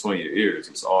it's between your ears.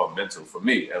 It's all mental for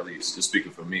me, at least, just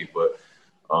speaking for me. But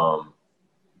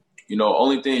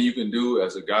only thing you can do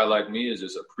as a guy like me is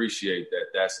just appreciate that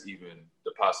that's even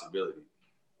the possibility.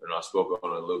 And I spoke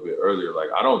on it a little bit earlier. Like,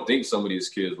 I don't think some of these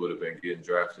kids would have been getting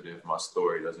drafted if my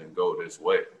story doesn't go this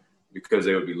way, because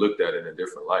they would be looked at in a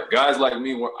different light. Guys like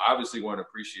me weren't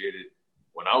appreciated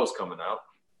when I was coming out.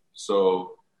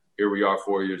 So here we are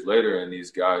 4 years later, and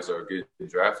these guys are getting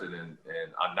drafted, and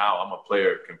now I'm a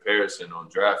player comparison on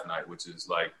draft night, which is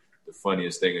like the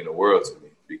funniest thing in the world to me,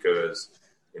 because,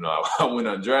 I went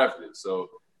undrafted. So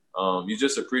you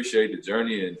just appreciate the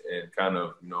journey and kind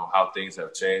of, how things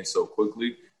have changed so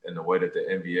quickly, and the way that the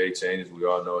NBA changes. We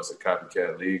all know it's a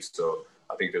copycat league. So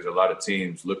I think there's a lot of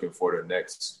teams looking for the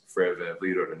next Fred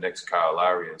VanVleet or the next Kyle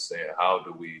Lowry and saying, how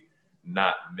do we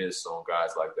not miss on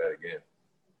guys like that again?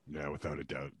 Yeah, without a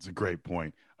doubt. It's a great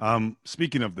point.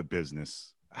 Speaking of the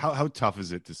business, how tough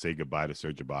is it to say goodbye to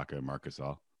Serge Ibaka and Marc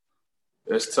Gasol?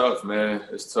 It's tough, man.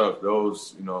 It's tough.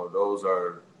 Those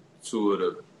are two of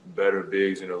the better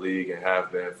bigs in the league and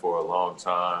have been for a long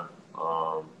time.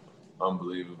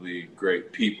 Unbelievably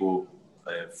great people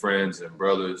and friends and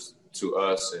brothers to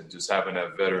us, and just having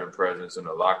that veteran presence in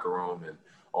the locker room and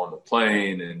on the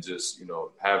plane, and just,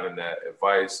 having that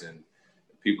advice and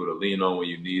people to lean on when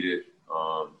you need it,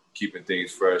 keeping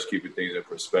things fresh, keeping things in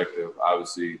perspective.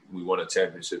 Obviously, we won a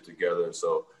championship together,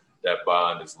 so that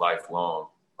bond is lifelong.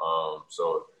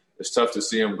 So it's tough to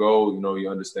see him go. You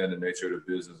understand the nature of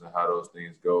the business and how those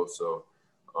things go. So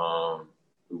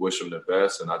we wish him the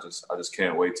best, and I just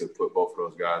can't wait to put both of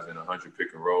those guys in 100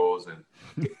 pick and rolls and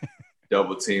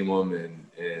double team them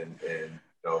and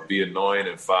be annoying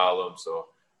and foul them. So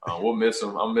we'll miss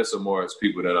them. I'll miss them more as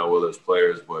people than I will as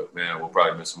players, but man, we'll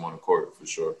probably miss them on the court for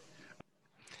sure.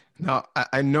 Now,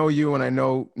 I know you, and I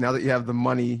know now that you have the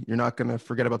money, you're not going to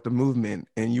forget about the movement,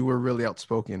 and you were really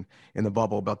outspoken in the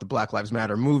bubble about the Black Lives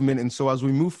Matter movement. And so as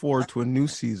we move forward to a new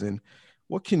season,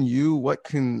 what can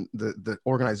the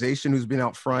organization who's been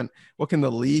out front, what can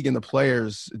the league and the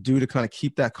players do to kind of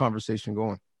keep that conversation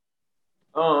going?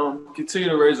 Continue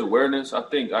to raise awareness. I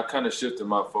think I kind of shifted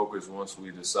my focus once we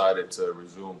decided to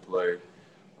resume play.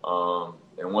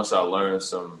 And once I learned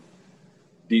some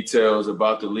details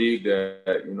about the league that,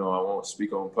 I won't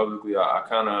speak on publicly, I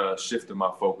kind of shifted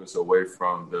my focus away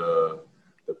from the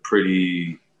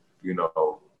pretty,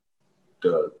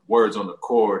 the words on the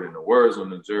court and the words on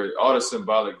the jersey, all the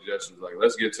symbolic gestures. Like,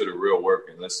 let's get to the real work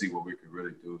and let's see what we can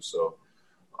really do. So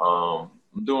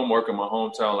I'm doing work in my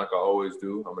hometown like I always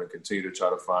do. I'm going to continue to try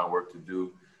to find work to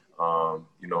do,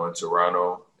 in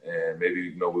Toronto, and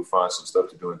maybe, we'll find some stuff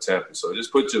to do in Tampa. So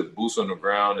just put your boots on the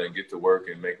ground and get to work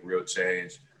and make real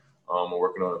change. I'm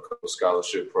working on a couple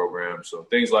scholarship programs. So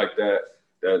things like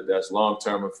that's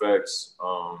long-term effects.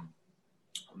 I'm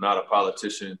not a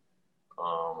politician.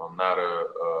 I'm not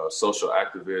a social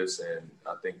activist. And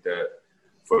I think that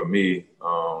for me,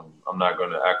 I'm not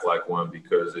going to act like one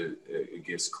because it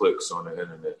gets clicks on the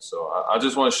internet. So I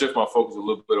just want to shift my focus a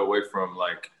little bit away from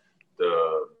like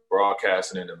the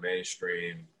broadcasting and the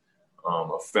mainstream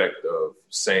effect of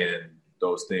saying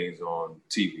those things on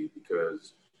TV,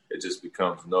 because it just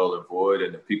becomes null and void,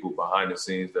 and the people behind the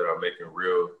scenes that are making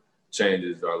real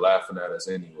changes are laughing at us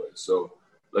anyway. So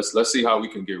let's see how we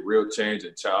can get real change.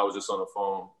 And I was just on the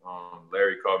phone.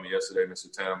 Larry called me yesterday,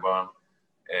 Mr. Tannenbaum,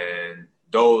 and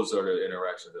those are the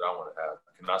interactions that I want to have.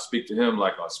 Can I speak to him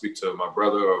like I speak to my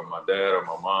brother or my dad or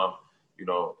my mom,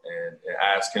 and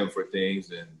ask him for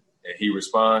things, and he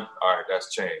respond? All right,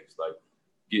 that's changed. Like,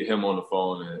 get him on the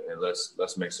phone and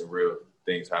let's make some real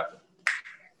things happen.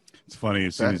 It's funny,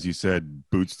 as soon as you said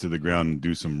boots to the ground and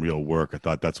do some real work, I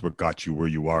thought that's what got you where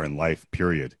you are in life,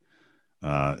 period.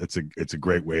 It's a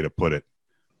great way to put it.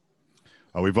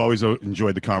 We've always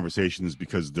enjoyed the conversations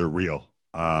because they're real.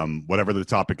 Whatever the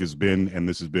topic has been, and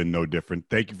this has been no different.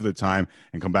 Thank you for the time,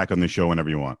 and come back on the show whenever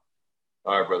you want.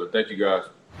 All right, brother. Thank you, guys.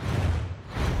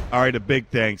 All right, a big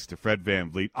thanks to Fred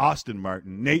VanVleet, Austin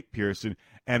Martin, Nate Pearson,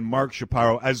 and Mark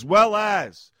Shapiro, as well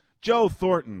as Joe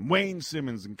Thornton, Wayne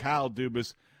Simmons, and Kyle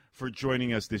Dubas for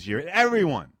joining us this year, and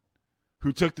everyone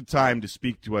who took the time to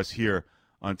speak to us here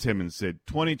on Tim and Sid.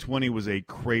 2020 was a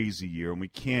crazy year, and we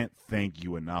can't thank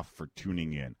you enough for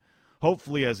tuning in.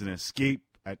 Hopefully, as an escape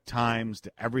at times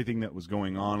to everything that was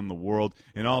going on in the world,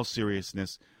 in all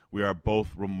seriousness, we are both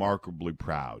remarkably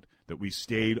proud that we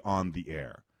stayed on the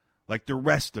air, like the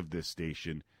rest of this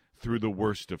station, through the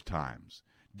worst of times.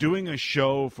 Doing a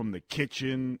show from the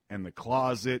kitchen and the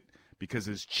closet, because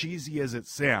as cheesy as it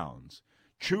sounds,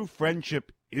 true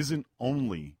friendship isn't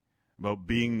only about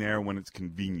being there when it's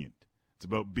convenient. It's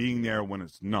about being there when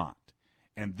it's not.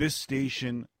 And this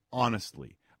station,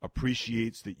 honestly,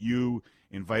 appreciates that you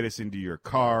invite us into your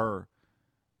car,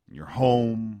 your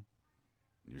home,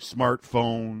 your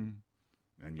smartphone,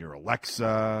 and your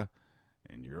Alexa,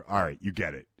 and your, all right, you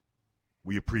get it.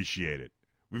 We appreciate it.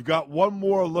 We've got one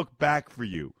more look back for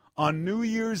you on New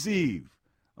Year's Eve.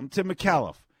 I'm Tim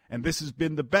McAuliffe, and this has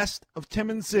been the best of Tim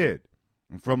and Sid.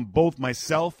 And from both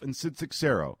myself and Sid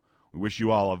Sixero, we wish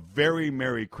you all a very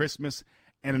Merry Christmas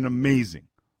and an amazing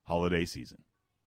holiday season.